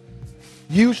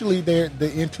 usually the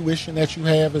intuition that you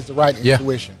have is the right Yeah.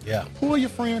 intuition. Yeah. Pull your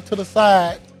friend to the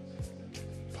side,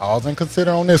 pause and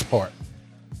consider on this part.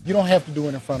 You don't have to do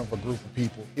it in front of a group of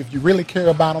people. If you really care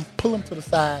about them, pull them to the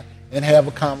side and have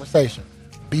a conversation.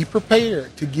 Be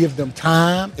prepared to give them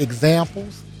time,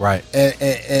 examples, Right.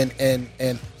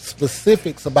 and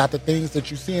specifics about the things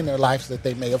that you see in their lives that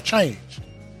they may have changed.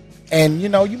 And you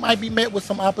know, you might be met with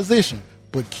some opposition,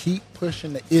 but keep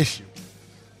pushing the issue.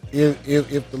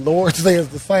 if the Lord says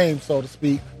the same, so to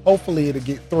speak, hopefully it'll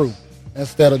get through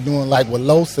instead of doing like what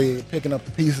Lo said, picking up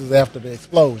the pieces after the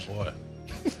explosion. Boy.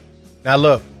 Now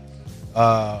look,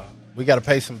 we got to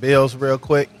pay some bills real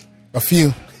quick. A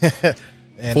few.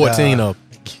 And, 14 of them.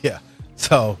 Yeah.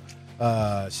 So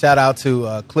shout out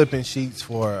to Clipping Sheets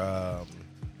for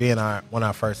being one of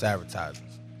our first advertisers.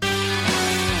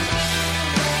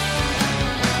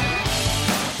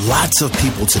 Lots of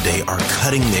people today are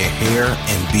cutting their hair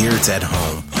and beards at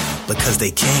home because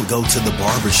they can't go to the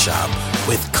barbershop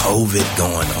with COVID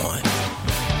going on.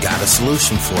 Got a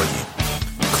solution for you.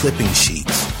 Clipping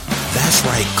Sheets. That's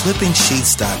right,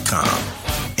 ClippingSheets.com.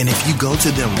 And if you go to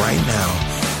them right now,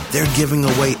 they're giving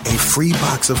away a free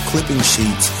box of clipping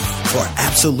sheets for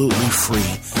absolutely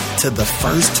free to the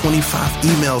first 25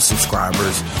 email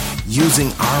subscribers using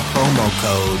our promo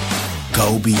code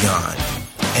GOBEYOND.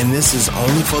 And this is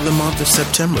only for the month of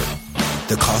September.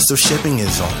 The cost of shipping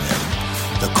is on them.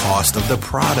 The cost of the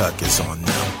product is on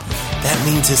them. That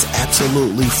means it's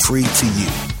absolutely free to you.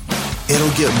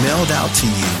 It'll get mailed out to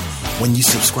you when you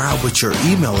subscribe with your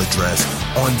email address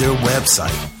on their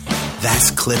website.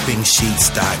 That's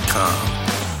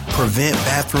ClippingSheets.com. Prevent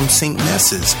bathroom sink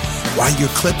messes while you're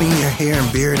clipping your hair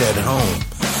and beard at home.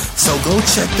 So go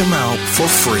check them out for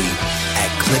free at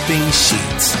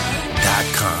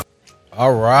ClippingSheets.com.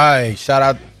 All right. Shout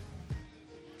out.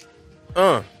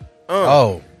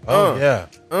 Yeah.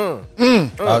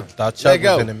 Thought Chuck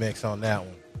was in the mix on that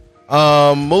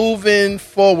one. Moving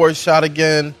forward, shout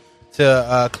again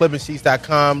to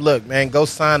ClippingSheets.com. Look, man, go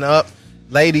sign up.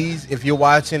 Ladies, if you're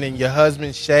watching and your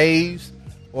husband shaves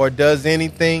or does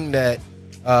anything that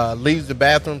leaves the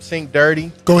bathroom sink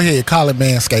dirty. Go ahead, call it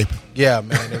manscaping. Yeah,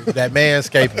 man, that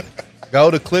manscaping. Go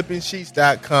to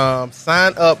ClippingSheets.com.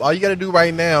 Sign up. All you got to do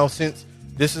right now, since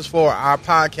this is for our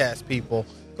podcast people,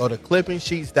 go to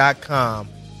ClippingSheets.com.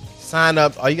 Sign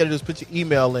up. All you got to do is put your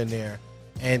email in there,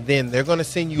 and then they're going to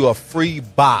send you a free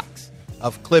box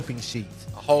of clipping sheets.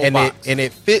 A whole box. And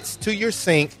it fits to your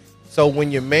sink, so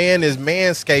when your man is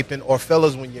manscaping, or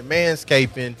fellas, when you're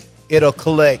manscaping, it'll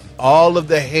collect all of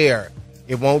the hair.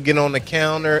 It won't get on the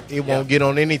counter. It won't get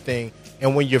on anything.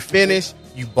 And when you're finished,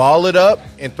 you ball it up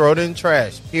and throw it in the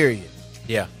trash, period.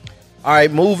 Yeah. All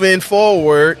right, moving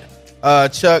forward,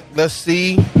 Chuck, let's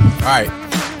see. All right.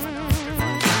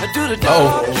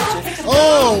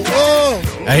 Oh,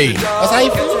 Hey, that's how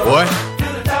you feel? boy.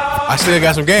 I still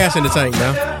got some gas in the tank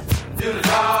now.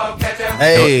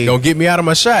 Hey, Don't get me out of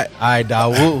my shot. all right,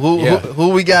 dog. Yeah. Who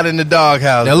we got in the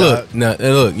doghouse? Now look, dog?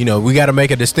 look. You know, we got to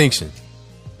make a distinction.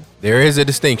 There is a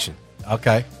distinction.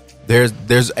 Okay.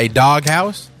 There's a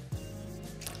doghouse,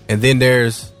 and then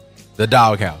there's the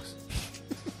doghouse.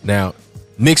 Now,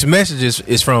 mixed messages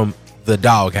is from the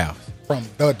doghouse. From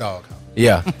the doghouse.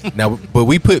 Yeah. Now, but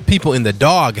we put people in the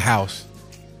doghouse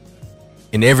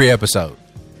in every episode.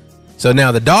 So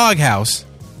now the doghouse,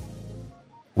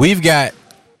 we've got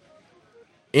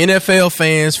NFL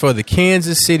fans for the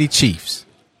Kansas City Chiefs.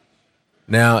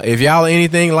 Now, if y'all are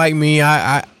anything like me,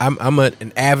 I'm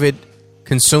an avid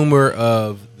consumer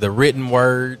of the written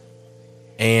word,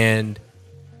 and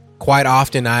quite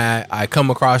often I come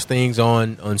across things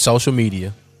on social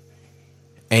media,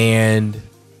 and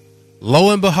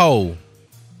lo and behold,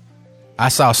 I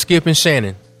saw Skip and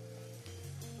Shannon.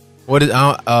 What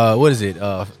is it?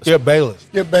 Skip Bayless.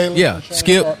 Skip Bayless. Yeah,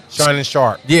 Skip. Shining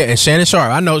Sharp. Yeah, and Shannon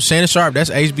Sharp. I know Shannon Sharp. That's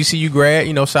HBCU grad.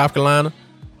 You know, South Carolina,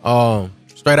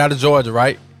 straight out of Georgia,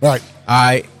 right? Right. All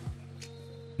right.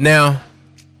 Now,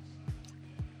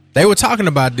 they were talking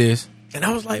about this, and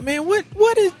I was like, man,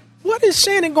 what is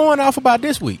Shannon going off about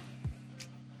this week?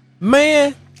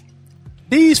 Man,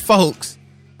 these folks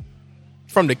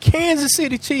from the Kansas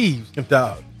City Chiefs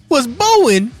Dog. was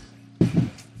booing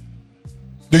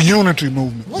The unity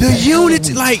movement. What the hell are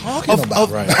unity, we like talking about?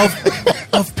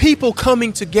 of people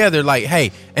coming together. Like,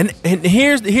 hey, and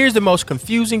here's the most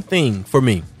confusing thing for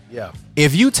me. Yeah.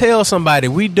 If you tell somebody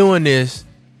we doing this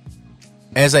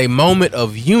as a moment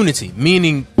of unity,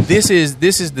 meaning this is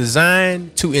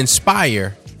designed to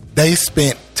inspire. They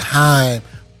spent time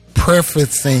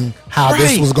prefacing how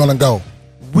this Right. was going to go.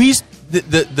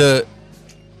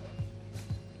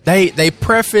 They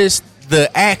prefaced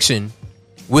the action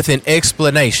with an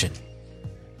explanation.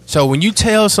 So when you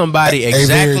tell somebody A very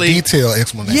exactly, detailed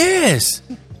explanation. yes,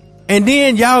 and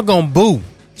then y'all gonna boo.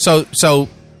 So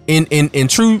in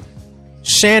true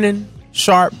Shannon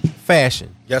Sharp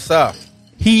fashion, Yes, sir.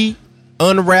 he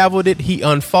unraveled it, he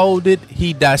unfolded,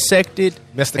 he dissected,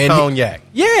 Mr. and Cognac.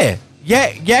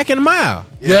 Yak and Mile,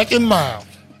 Yak and Mile.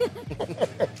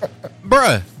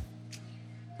 bruh.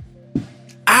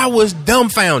 I was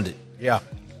dumbfounded. Yeah.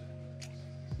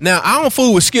 Now I don't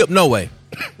fool with Skip no way.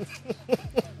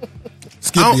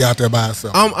 Skip be out there by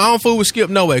himself. I don't fool with Skip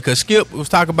no way, because Skip was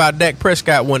talking about Dak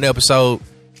Prescott one episode,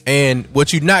 and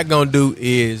what you're not gonna do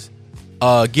is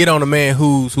get on a man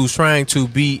who's trying to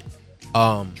be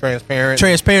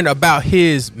transparent about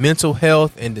his mental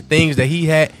health and the things that he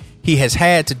has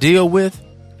had to deal with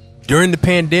during the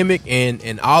pandemic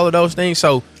and all of those things.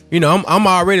 So I'm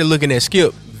already looking at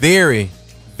Skip very,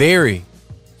 very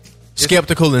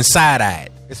skeptical and side-eyed.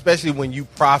 Especially when you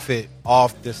profit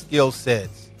off the skill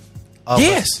sets of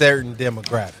a certain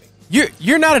demographic.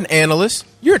 You're not an analyst.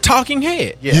 You're a talking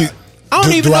head. Yeah. I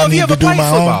don't even know if you ever played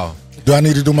football. Do I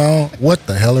need to do my own? What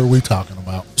the hell are we talking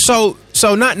about? So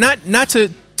not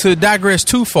to digress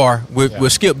too far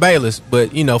with Skip Bayless,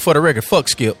 but for the record, fuck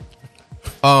Skip.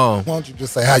 Why don't you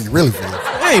just say how you really feel?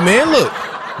 Hey man, look,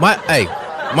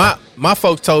 my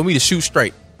folks told me to shoot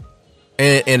straight,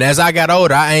 and as I got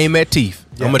older, I aim at teeth.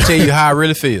 Yeah. I'm gonna tell you how I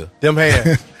really feel. Them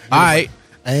hands. All right.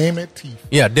 Aim at teeth.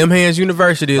 Yeah, Them Hands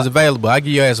University is available. I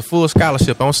give you as a full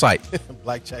scholarship on site.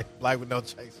 Black with no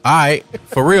chase. All right,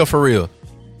 for real.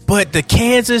 But the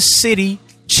Kansas City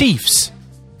Chiefs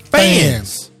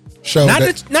fans. Show not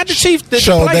the Chiefs that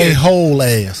show they whole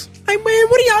ass. Hey man,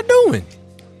 what are y'all doing?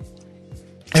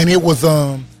 And it was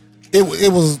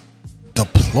it was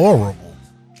deplorable.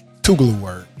 Two-glue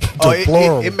word.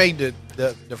 Deplorable. It made the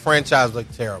franchise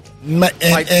look terrible.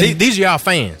 These are y'all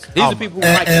fans. These are people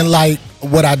who like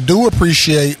what I do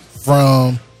appreciate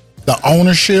from the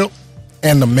ownership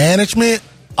and the management.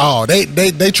 Oh, they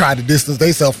tried to distance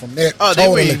themselves from that. Oh, they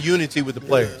were in unity with the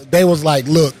players. They was like,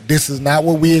 look, this is not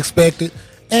what we expected.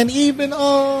 And even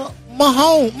my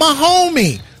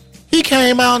homie, he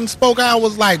came out and spoke out,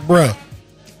 was like, bruh,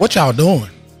 what y'all doing?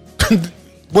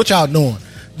 What y'all doing?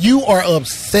 You are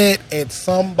upset at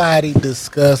somebody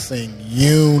discussing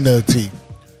unity.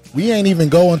 We ain't even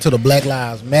going to the Black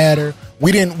Lives Matter.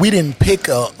 We didn't pick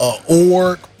a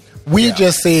org. We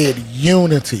just said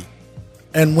unity.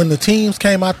 And when the teams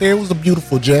came out there, it was a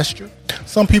beautiful gesture.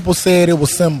 Some people said it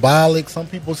was symbolic. Some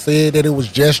people said that it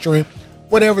was gesturing.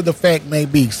 Whatever the fact may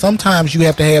be, sometimes you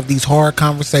have to have these hard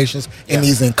conversations in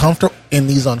these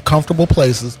uncomfortable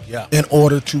places in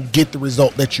order to get the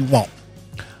result that you want.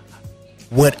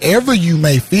 Whatever you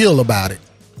may feel about it,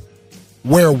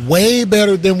 we're way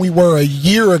better than we were a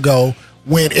year ago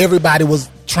when everybody was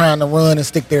trying to run and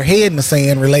stick their head in the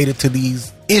sand related to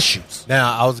these issues.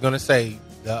 Now, I was going to say,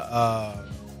 the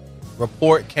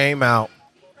report came out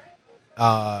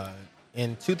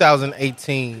in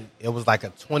 2018. It was like a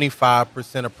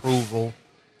 25% approval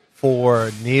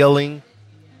for kneeling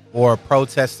or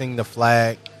protesting the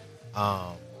flag.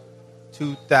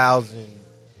 2000,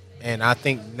 and I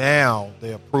think now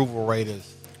the approval rate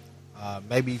is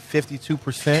maybe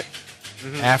 52%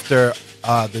 after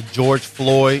the George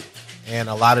Floyd and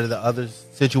a lot of the other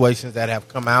situations that have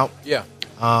come out. Yeah.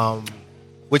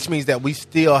 Which means that we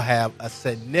still have a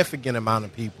significant amount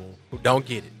of people who don't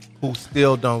get it, who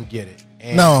still don't get it.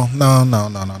 And no.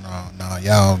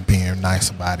 Y'all being nice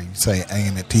about it. You say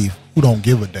aim at teeth. Who don't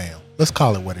give a damn? Let's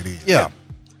call it what it is. Yeah.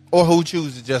 Or who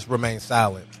choose to just remain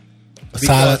silent.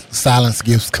 Silence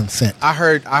gives consent. I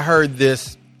heard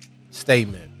this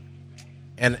statement,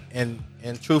 and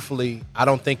truthfully, I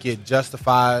don't think it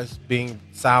justifies being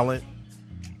silent,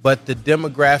 but the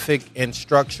demographic and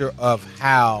structure of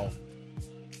how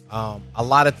a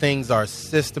lot of things are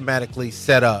systematically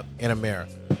set up in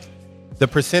America. The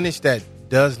percentage that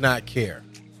does not care.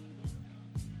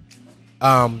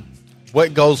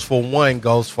 What goes for one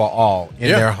goes for all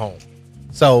in their home.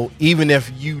 So even if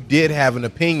you did have an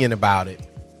opinion about it,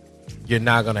 you're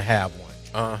not going to have one.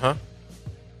 Uh-huh.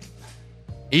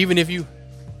 Even if you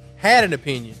had an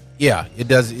opinion. Yeah, it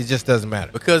just doesn't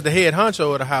matter. Because the head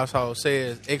honcho of the household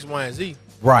says X, Y, and Z.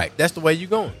 Right. That's the way you're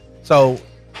going. So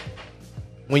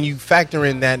when you factor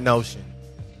in that notion,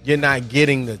 you're not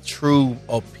getting the true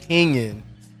opinion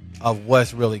of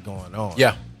what's really going on.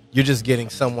 Yeah. You're just getting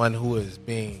someone who is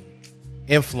being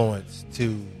influenced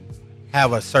to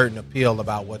have a certain appeal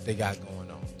about what they got going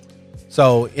on.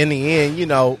 So in the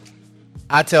end,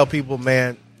 I tell people,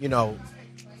 man,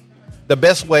 the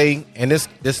best way, and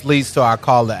this leads to our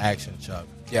call to action, Chuck.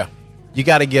 Yeah. You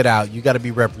got to get out. You got to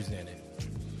be represented.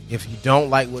 If you don't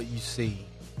like what you see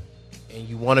and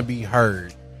you want to be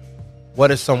heard,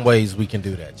 what are some ways we can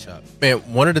do that, Chuck? Man,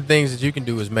 one of the things that you can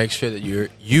do is make sure that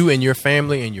you and your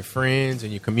family and your friends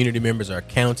and your community members are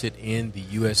counted in the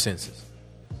U.S. Census.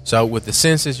 So with the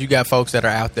census, you got folks that are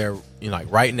out there,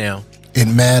 like right now. It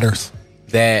matters.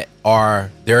 They're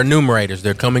enumerators.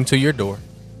 They're coming to your door,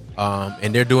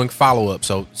 and they're doing follow-up.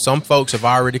 So some folks have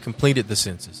already completed the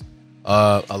census.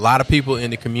 A lot of people in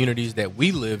the communities that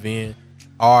we live in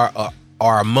are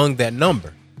among that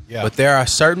number. Yeah. But there are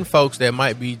certain folks that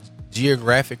might be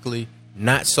geographically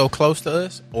not so close to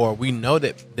us, or we know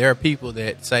that there are people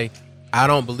that say, I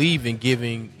don't believe in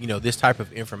giving, this type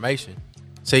of information.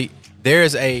 See,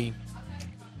 there's a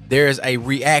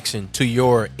reaction to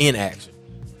your inaction.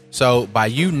 So by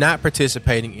you not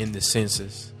participating in the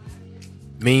census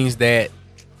means that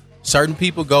certain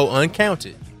people go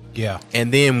uncounted. Yeah.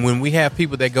 And then when we have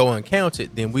people that go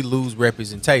uncounted, then we lose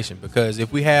representation, because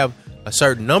if we have a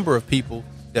certain number of people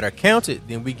that are counted,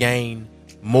 then we gain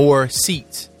more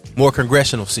seats, more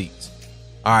congressional seats.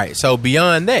 All right. So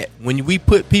beyond that, when we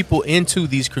put people into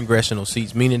these congressional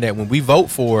seats, meaning that when we vote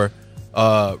for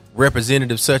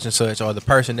representative such and such, or the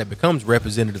person that becomes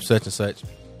representative such and such,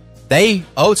 they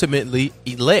ultimately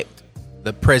elect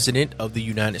the president of the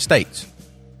United States.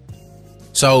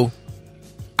 So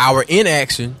our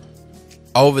inaction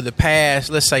over the past,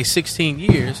 let's say 16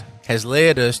 years, has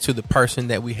led us to the person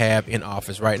that we have in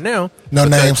office right now. No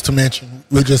names to mention.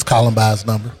 We'll just call him by his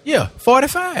number. Yeah,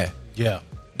 45. Yeah.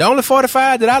 The only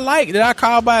 45 that I like, that I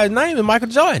call by his name, is Michael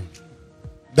Jordan.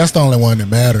 That's the only one that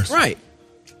matters. Right.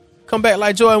 Come back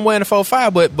like Jordan wearing a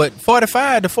 45, but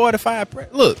 45 to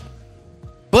 45. Look,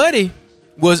 Buddy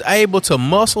was able to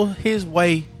muscle his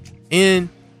way into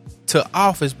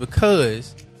office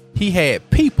because he had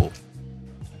people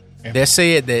that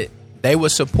said that they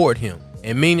would support him.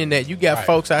 And meaning that you got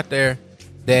folks out there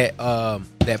that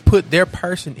that put their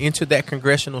person into that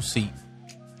congressional seat.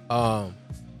 And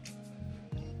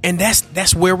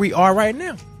that's where we are right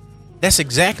now. That's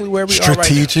exactly where we are right now.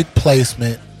 Strategic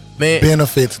placement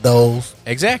benefits those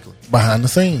exactly behind the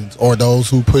scenes, or those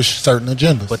who push certain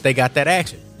agendas. But they got that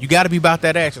action. You got to be about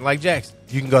that action, like Jackson.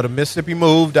 You can go to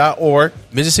MississippiMove.org.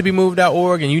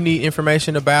 MississippiMove.org, and you need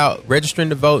information about registering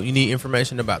to vote. You need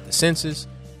information about the census.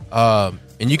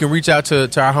 And you can reach out to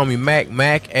our homie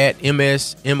Mac at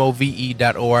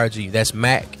msmove.org. That's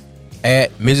Mac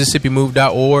at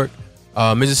MississippiMove.org.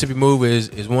 Mississippi Move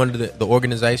is one of the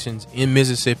organizations in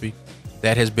Mississippi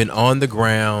that has been on the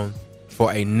ground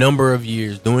for a number of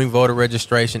years doing voter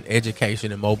registration,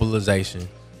 education, and mobilization,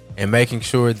 and making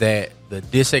sure that the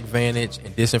disadvantaged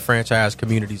and disenfranchised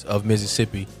communities of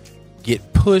Mississippi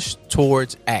get pushed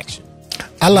towards action.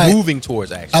 Moving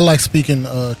towards action. I like speaking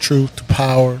truth to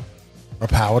power, or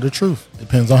power to truth.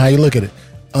 Depends on how you look at it.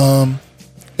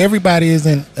 Everybody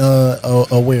isn't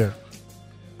aware.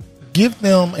 Give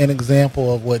them an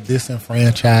example of what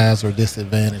disenfranchised or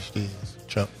disadvantaged is,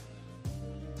 Chuck.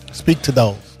 Speak to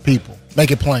those people. Make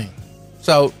it plain.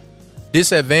 So,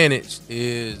 disadvantaged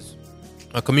is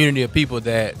a community of people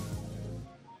that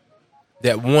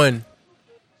one,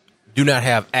 do not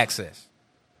have access.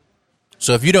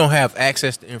 So if you don't have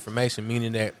access to information,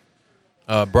 meaning that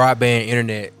broadband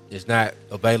internet is not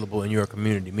available in your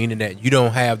community, meaning that you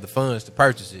don't have the funds to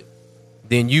purchase it,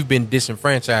 then you've been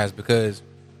disenfranchised, because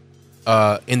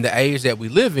in the age that we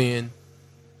live in,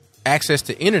 access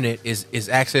to internet is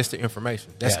access to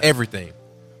information. That's everything.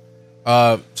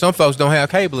 Some folks don't have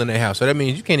cable in their house, so that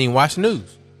means you can't even watch the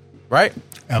news, right?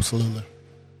 Absolutely.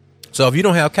 So if you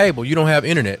don't have cable, you don't have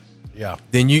internet. Yeah.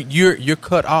 Then you're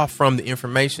cut off from the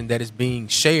information that is being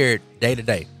shared day to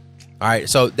day. All right.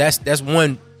 So that's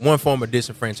one form of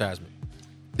disenfranchisement.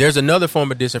 There's another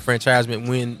form of disenfranchisement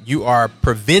when you are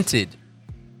prevented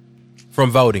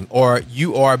from voting, or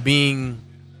you are being,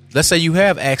 let's say you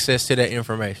have access to that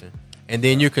information, and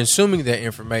then you're consuming that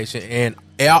information, and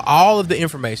all of the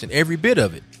information, every bit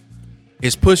of it,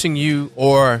 is pushing you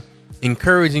or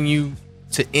encouraging you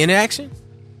to inaction.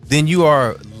 Then you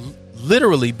are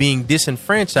literally being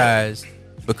disenfranchised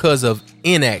because of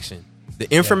inaction. The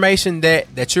information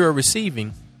that you're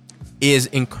receiving is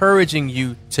encouraging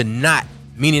you to not,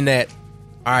 meaning that,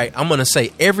 all right, I'm going to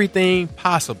say everything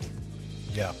possible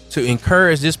to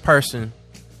encourage this person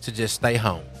to just stay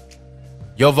home.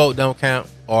 Your vote don't count,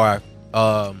 or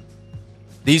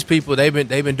these people, they've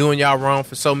been doing y'all wrong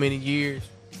for so many years.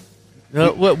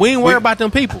 We ain't worry about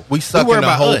them people. We sucking the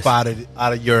hope out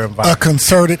of your environment. A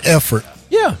concerted effort.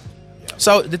 Yeah.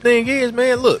 So the thing is,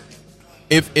 man, look,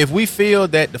 if we feel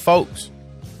that the folks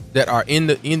that are in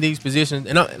these positions,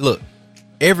 and look,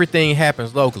 everything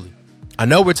happens locally. I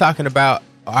know we're talking about,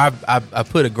 I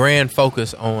put a grand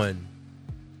focus on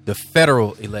the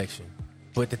federal election,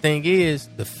 but the thing is,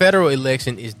 the federal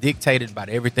election is dictated by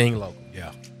everything local.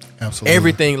 Yeah, absolutely,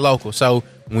 everything local. So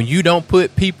when you don't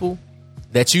put people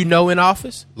that you know in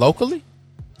office locally,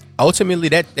 ultimately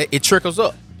that it trickles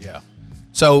up. Yeah.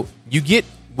 So you get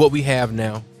what we have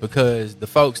now because the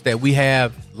folks that we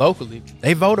have locally,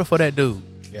 they voted for that dude.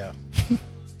 Yeah.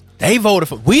 They voted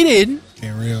for. We didn't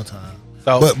in real time.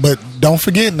 So, but don't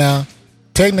forget now,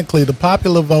 technically, the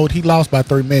popular vote, he lost by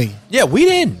 3 million. Yeah, we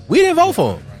didn't vote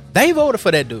for him. They voted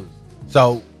for that dude.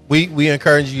 So we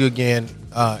encourage you again.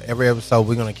 Every episode,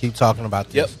 we're going to keep talking about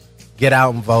this. Yep. Get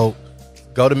out and vote.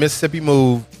 Go to Mississippi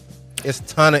Move. It's a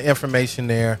ton of information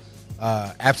there.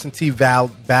 Absentee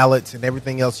ballots and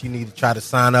everything else you need to try to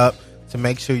sign up to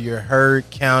make sure you're heard,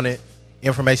 counted.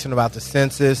 Information about the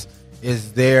census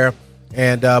is there.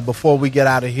 And before we get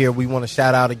out of here, we want to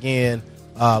shout out again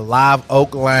Live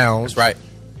Oak Lounge. That's right.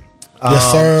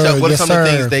 Yes, sir. Chuck, what are Yes, some sir. of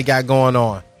the things they got going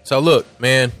on? So look,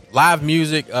 man, live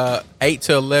music, 8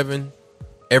 to 11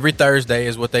 every Thursday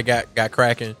is what they got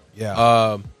cracking.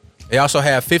 Yeah. They also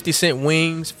have 50-cent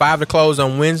wings, 5 to close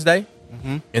on Wednesday.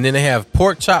 Mm-hmm. And then they have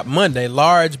pork chop Monday,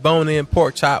 large bone-in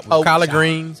pork chop with Pork collard chop.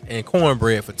 greens and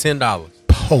cornbread for $10.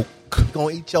 Poke. You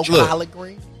going to eat your Look. collard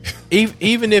greens?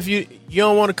 Even if you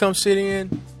don't want to come sit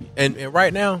in, and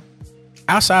right now,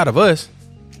 outside of us,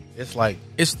 It's like,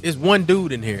 it's one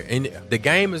dude in here, and the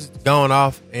game is going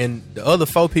off, and the other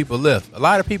 4 people left. A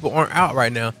lot of people aren't out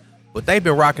right now, but they've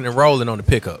been rocking and rolling on the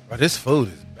pickup. bro, this food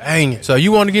is banging. So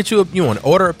you want to you want to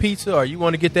order a pizza, or you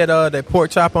want to get that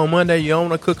pork chop on Monday? You don't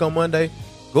want to cook on Monday?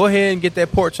 Go ahead and get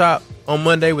that pork chop on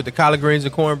Monday with the collard greens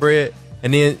and cornbread,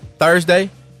 and then Thursday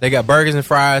they got burgers and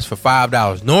fries for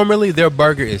 $5. Normally their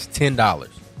burger is $10.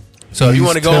 So if you He's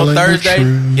want to go on telling the Thursday,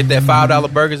 truth. get that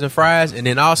 $5 burgers and fries, and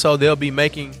then also they'll be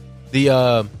making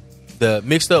the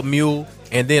mixed up mule,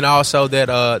 and then also that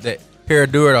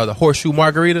Herradura or the horseshoe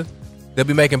margarita. They'll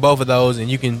be making both of those, and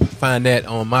you can find that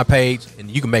on my page,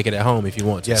 and you can make it at home if you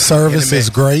want to. Yeah. Service In the is mix.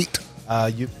 great.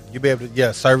 You be able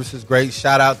to, service is great.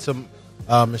 Shout out to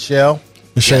Michelle.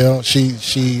 Michelle,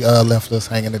 she left us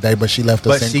hanging today, but she left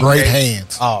us in she great gave-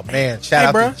 hands. Oh man, shout Hey,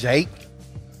 out bro. to Jake.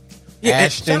 Yeah, and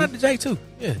Ashton. shout out to Jake too.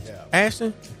 Yeah.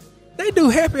 Ashton. They do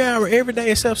happy hour every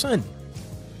day except Sunday,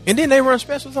 and then they run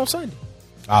specials on Sunday.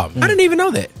 Oh man, I didn't even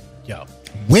know that. yo.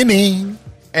 Winning.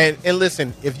 And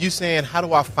listen, if you saying how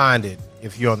do I find it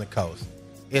if you're on the coast,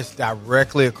 it's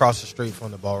directly across the street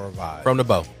from the Beau Rivage. From the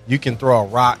bow. You can throw a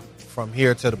rock from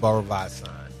here to the Beau Rivage sign.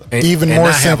 And, Even and more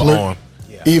not have an simpler. arm.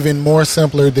 Yeah. Even more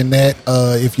simpler than that,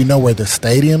 if you know where the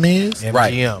stadium is,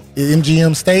 MGM.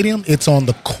 MGM Stadium, it's on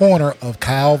the corner of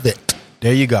Kyle Vitt.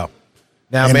 There you go.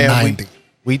 Now, And man, 90.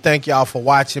 we thank y'all for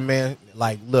watching, man.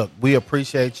 Like, look, we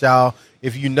appreciate y'all.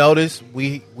 If you notice,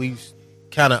 we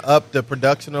kind of upped the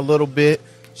production a little bit.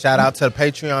 Shout out to the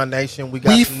Patreon Nation. We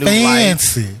got We some new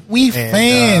lights. fancy. We And,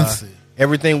 fancy.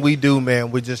 everything we do,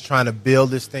 man, we're just trying to build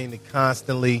this thing to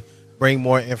constantly bring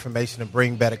more information and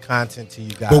bring better content to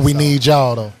you guys. But we So need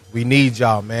y'all, though. we need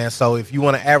y'all, man. So if you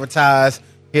want to advertise,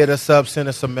 hit us up, send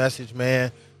us a message,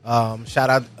 man. Shout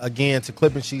out again to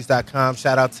clippingsheets.com.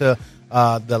 Shout out to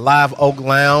the Live Oak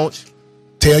Lounge.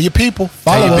 Tell your people.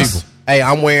 Follow your us. people. Hey,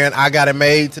 I'm wearing I Got It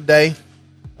Made today.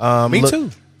 Me too.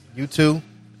 You too.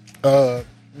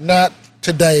 Not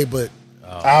today, but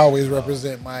I always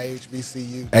represent my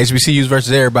HBCU. HBCUs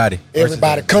versus everybody.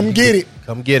 Everybody, come get it.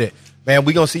 Come get it. Man,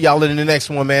 we going to see y'all in the next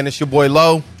one, man. It's your boy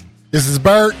Low, This is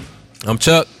Bert. I'm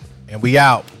Chuck. and we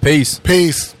out. Peace.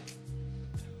 Peace.